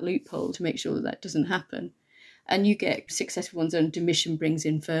closed that loophole to make sure that that doesn't happen. And you get successful ones, and Domitian brings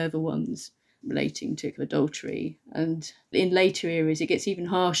in further ones relating to adultery. And in later eras, it gets even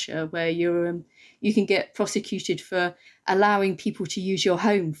harsher, where you can get prosecuted for allowing people to use your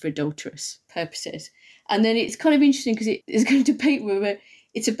home for adulterous purposes. And then it's kind of interesting because it's going to debate whether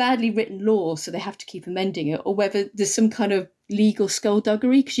it's a badly written law, so they have to keep amending it, or whether there's some kind of legal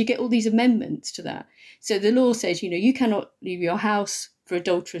skullduggery, because you get all these amendments to that. So the law says, you cannot leave your house for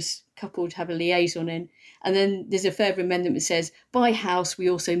adulterous couple to have a liaison in. And then there's a further amendment that says, by house, we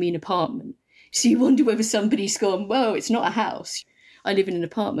also mean apartment. So you wonder whether somebody's gone, well, it's not a house. I live in an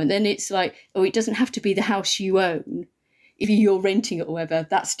apartment. Then it's like, it doesn't have to be the house you own. If you're renting it or whatever,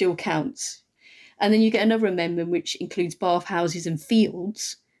 that still counts. And then you get another amendment which includes bathhouses and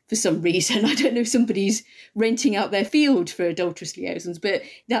fields for some reason. I don't know if somebody's renting out their field for adulterous liaisons, but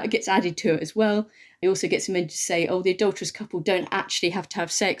that gets added to it as well. It also gets amended to say, the adulterous couple don't actually have to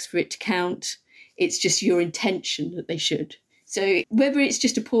have sex for it to count. It's just your intention that they should. So whether it's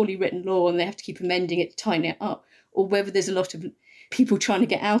just a poorly written law and they have to keep amending it to tighten it up, or whether there's a lot of people trying to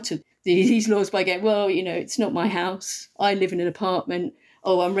get out of these laws by going, it's not my house. I live in an apartment.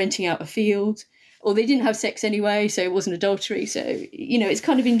 I'm renting out a field. Or they didn't have sex anyway, so it wasn't adultery. So, it's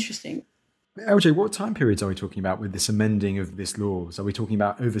kind of interesting. LJ, what time periods are we talking about with this amending of this law? So are we talking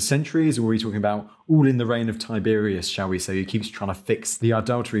about over centuries, or are we talking about all in the reign of Tiberius, shall we say, who keeps trying to fix the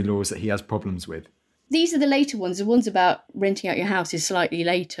adultery laws that he has problems with? These are the later ones. The ones about renting out your house is slightly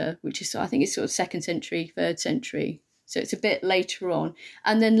later, which is, I think it's sort of 2nd century, 3rd century. So it's a bit later on.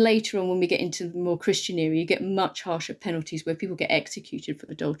 And then later on, when we get into the more Christian era, you get much harsher penalties where people get executed for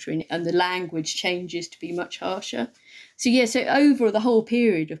adultery, and the language changes to be much harsher. So over the whole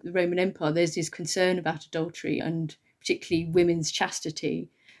period of the Roman Empire, there's this concern about adultery and particularly women's chastity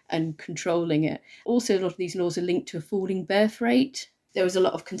and controlling it. Also, a lot of these laws are linked to a falling birth rate. There was a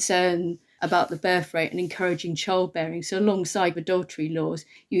lot of concern about the birth rate and encouraging childbearing. So alongside adultery laws,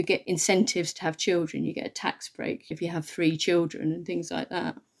 you get incentives to have children. You get a tax break if you have 3 children and things like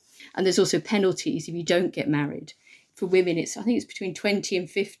that. And there's also penalties if you don't get married. For women, I think it's between 20 and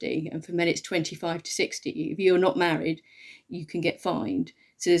 50, and for men it's 25 to 60. If you're not married, you can get fined.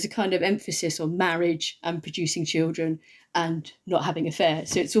 So there's a kind of emphasis on marriage and producing children and not having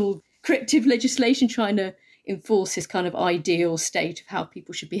affairs. So it's all corrective legislation trying to enforce this kind of ideal state of how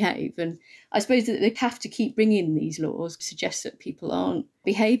people should behave. And I suppose that they have to keep bringing these laws to suggest that people aren't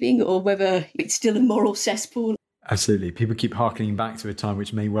behaving, or whether it's still a moral cesspool. Absolutely. People keep harkening back to a time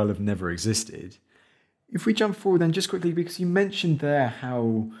which may well have never existed. If we jump forward then just quickly, because you mentioned there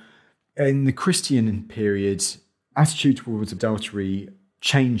how in the Christian period, attitude towards adultery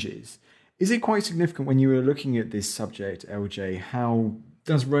changes. Is it quite significant when you were looking at this subject, LJ, how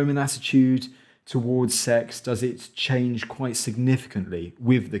does Roman attitude towards sex, does it change quite significantly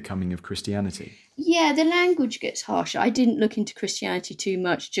with the coming of Christianity? Yeah, the language gets harsher. I didn't look into Christianity too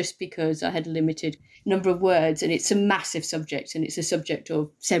much just because I had a limited number of words, and it's a massive subject, and it's a subject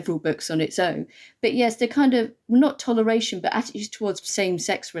of several books on its own. But yes, the kind of, not toleration, but attitudes towards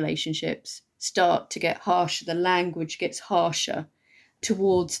same-sex relationships start to get harsher. The language gets harsher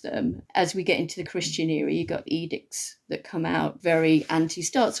towards them. As we get into the Christian era, you got edicts that come out very anti.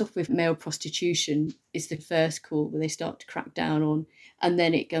 Starts off with male prostitution is the first call where they start to crack down on, and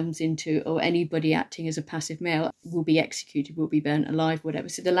then it comes into, anybody acting as a passive male will be executed, will be burnt alive, whatever.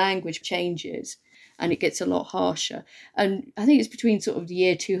 So the language changes and it gets a lot harsher. And I think it's between sort of the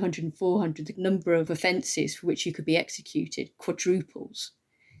year 200 and 400, the number of offences for which you could be executed quadruples.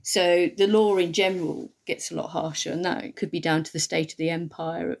 So the law in general gets a lot harsher, and that could be down to the state of the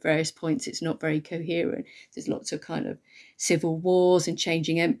empire. At various points, it's not very coherent. There's lots of kind of civil wars and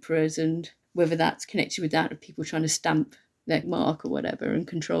changing emperors, and whether that's connected with that of people trying to stamp their mark or whatever and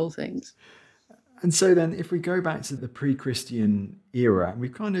control things. And so then if we go back to the pre-Christian era,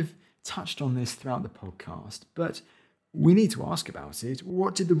 we've kind of touched on this throughout the podcast, but we need to ask about it.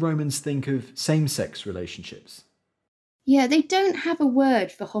 What did the Romans think of same-sex relationships? Yeah, they don't have a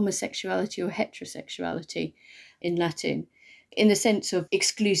word for homosexuality or heterosexuality in Latin, in the sense of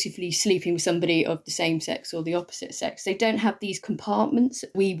exclusively sleeping with somebody of the same sex or the opposite sex. They don't have these compartments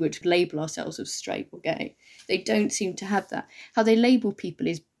that we would label ourselves as straight or gay. They don't seem to have that. How they label people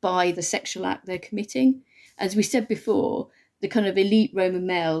is by the sexual act they're committing. As we said before, the kind of elite Roman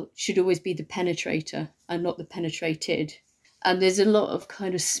male should always be the penetrator and not the penetrated. And there's a lot of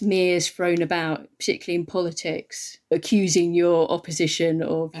kind of smears thrown about, particularly in politics, accusing your opposition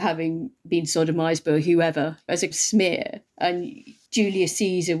of having been sodomized by whoever as a smear. And Julius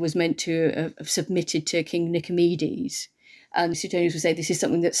Caesar was meant to have submitted to King Nicomedes. And Suetonius would say this is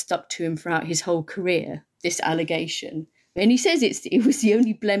something that stuck to him throughout his whole career, this allegation. And he says it was the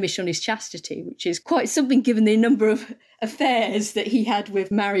only blemish on his chastity, which is quite something given the number of affairs that he had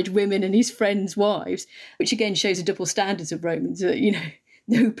with married women and his friends' wives, which again shows the double standards of Romans, that,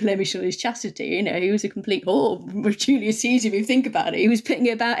 no blemish on his chastity. He was a complete whore. Julius Caesar, if you think about it, he was putting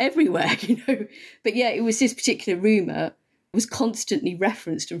it about everywhere, But yeah, it was this particular rumour was constantly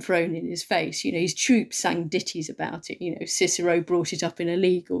referenced and thrown in his face. His troops sang ditties about it. Cicero brought it up in a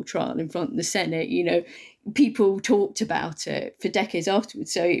legal trial in front of the Senate. People talked about it for decades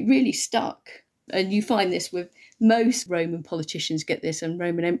afterwards. So it really stuck. And you find this with most Roman politicians get this, and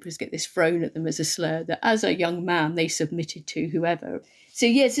Roman emperors get this thrown at them as a slur, that as a young man, they submitted to whoever. So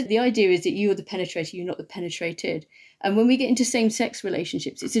yes, the idea is that you're the penetrator, you're not the penetrated. And when we get into same-sex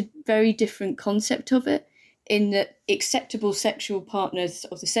relationships, it's a very different concept of it, in that acceptable sexual partners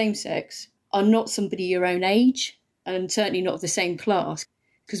of the same sex are not somebody your own age, and certainly not of the same class,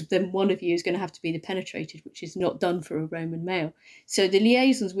 because then one of you is going to have to be the penetrated, which is not done for a Roman male. So the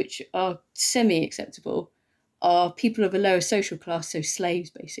liaisons which are semi-acceptable are people of a lower social class, so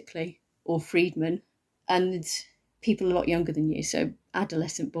slaves basically, or freedmen, and people a lot younger than you, so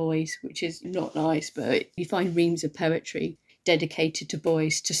adolescent boys, which is not nice, but you find reams of poetry dedicated to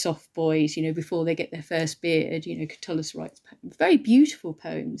boys, to soft boys, before they get their first beard. Catullus writes poems, very beautiful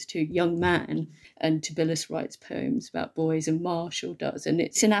poems to young man, and Tibullus writes poems about boys, and Martial does. And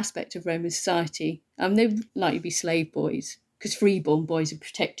it's an aspect of Roman society. They like to be slave boys, because freeborn boys are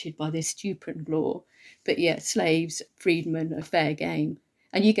protected by this stupid law. But yeah, slaves, freedmen are fair game.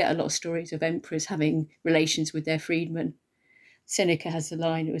 And you get a lot of stories of emperors having relations with their freedmen. Seneca has the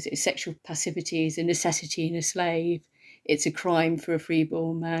line, sexual passivity is a necessity in a slave. It's a crime for a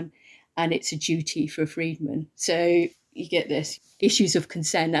freeborn man, and it's a duty for a freedman. So you get this issues of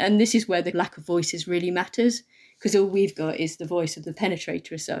consent. And this is where the lack of voices really matters, because all we've got is the voice of the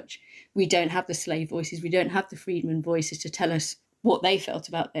penetrator as such. We don't have the slave voices. We don't have the freedman voices to tell us what they felt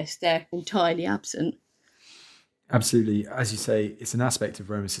about this. They're entirely absent. Absolutely. As you say, it's an aspect of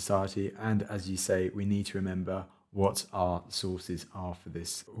Roman society. And as you say, we need to remember what our sources are for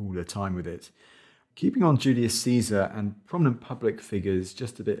this all the time with it. Keeping on Julius Caesar and prominent public figures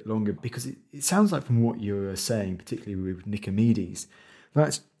just a bit longer, because it sounds like from what you were saying, particularly with Nicomedes,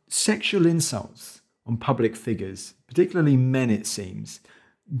 that sexual insults on public figures, particularly men it seems,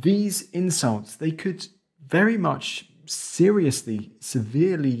 these insults, they could very much seriously,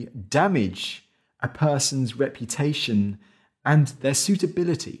 severely damage a person's reputation and their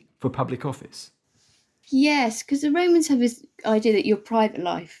suitability for public office. Yes, because the Romans have this idea that your private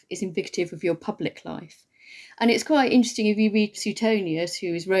life is indicative of your public life. And it's quite interesting if you read Suetonius,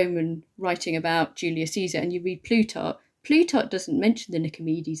 who is Roman, writing about Julius Caesar, and you read Plutarch. Plutarch doesn't mention the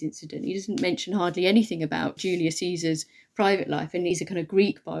Nicomedes incident. He doesn't mention hardly anything about Julius Caesar's private life, and he's a kind of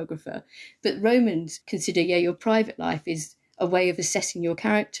Greek biographer. But Romans consider, your private life is a way of assessing your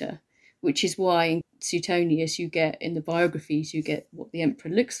character, which is why in Suetonius you get, in the biographies, you get what the emperor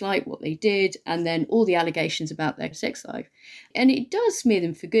looks like, what they did, and then all the allegations about their sex life. And it does smear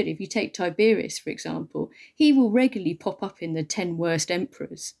them for good. If you take Tiberius, for example, he will regularly pop up in the 10 worst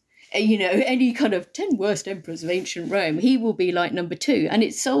emperors. Any kind of 10 worst emperors of ancient Rome, he will be like number 2. And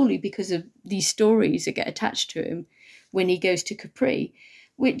it's solely because of these stories that get attached to him when he goes to Capri,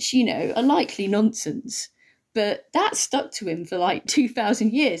 which, are likely nonsense. But that stuck to him for like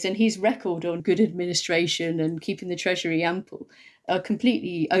 2,000 years, and his record on good administration and keeping the treasury ample are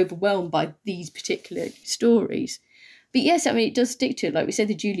completely overwhelmed by these particular stories. But yes, it does stick to it. Like we said,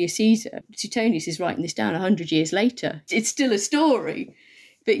 the Julius Caesar, Suetonius is writing this down 100 years later. It's still a story.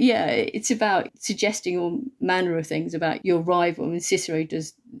 But yeah, it's about suggesting all manner of things about your rival. And Cicero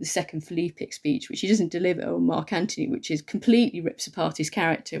does the second Philippic speech, which he doesn't deliver, on Mark Antony, which is completely rips apart his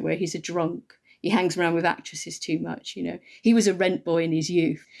character, where he's a drunk. He hangs around with actresses too much, He was a rent boy in his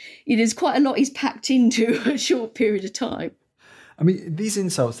youth. There's quite a lot he's packed into a short period of time. These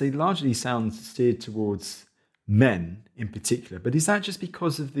insults, they largely sound steered towards men in particular, but is that just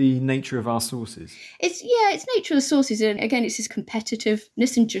because of the nature of our sources? It's nature of the sources. And again, it's this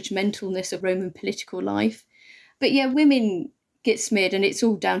competitiveness and judgmentalness of Roman political life. But yeah, women get smeared, and it's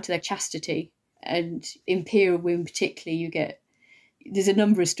all down to their chastity. And imperial women particularly, there's a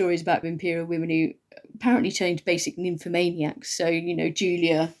number of stories about imperial women who apparently turned basic nymphomaniacs. So,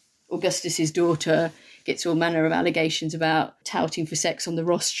 Julia, Augustus's daughter, gets all manner of allegations about touting for sex on the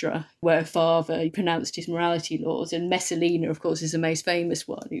rostra, where her father pronounced his morality laws. And Messalina, of course, is the most famous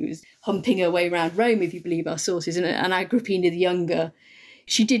one, who was humping her way around Rome, if you believe our sources. And Agrippina the Younger,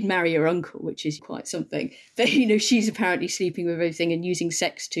 she did marry her uncle, which is quite something. But, she's apparently sleeping with everything and using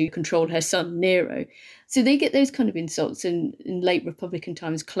sex to control her son, Nero. So they get those kind of insults. And in late Republican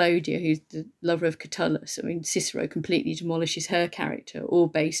times, Clodia, who's the lover of Catullus, Cicero completely demolishes her character, all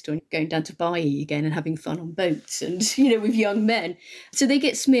based on going down to Baiae again and having fun on boats and, with young men. So they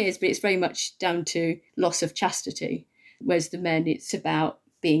get smears, but it's very much down to loss of chastity. Whereas the men, it's about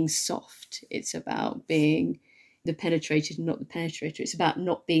being soft. It's about being the penetrated and not the penetrator. It's about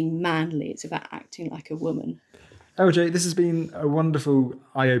not being manly. It's about acting like a woman. LJ, this has been a wonderful,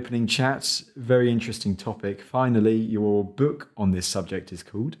 eye-opening chat. Very interesting topic. Finally, your book on this subject is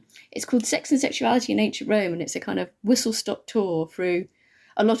called? It's called Sex and Sexuality in Ancient Rome, and it's a kind of whistle-stop tour through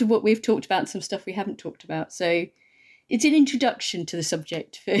a lot of what we've talked about and some stuff we haven't talked about. So it's an introduction to the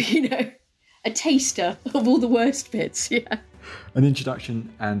subject for, a taster of all the worst bits, yeah. An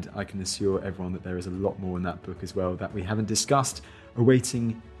introduction, and I can assure everyone that there is a lot more in that book as well that we haven't discussed,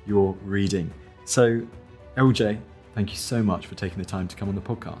 awaiting your reading. So, LJ, thank you so much for taking the time to come on the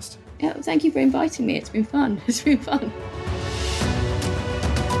podcast. Yeah, thank you for inviting me. It's been fun. It's been fun.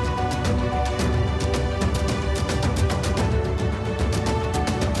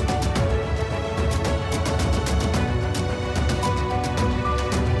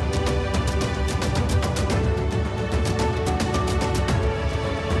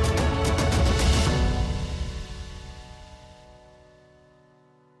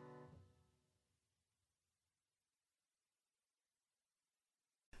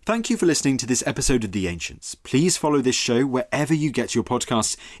 Thank you for listening to this episode of The Ancients. Please follow this show wherever you get your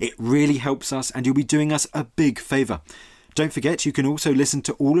podcasts. It really helps us and you'll be doing us a big favour. Don't forget you can also listen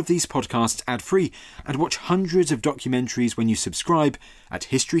to all of these podcasts ad-free and watch hundreds of documentaries when you subscribe at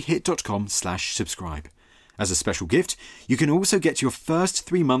historyhit.com/subscribe. As a special gift, you can also get your first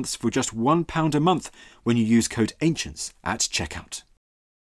 3 months for just £1 a month when you use code ANCIENTS at checkout.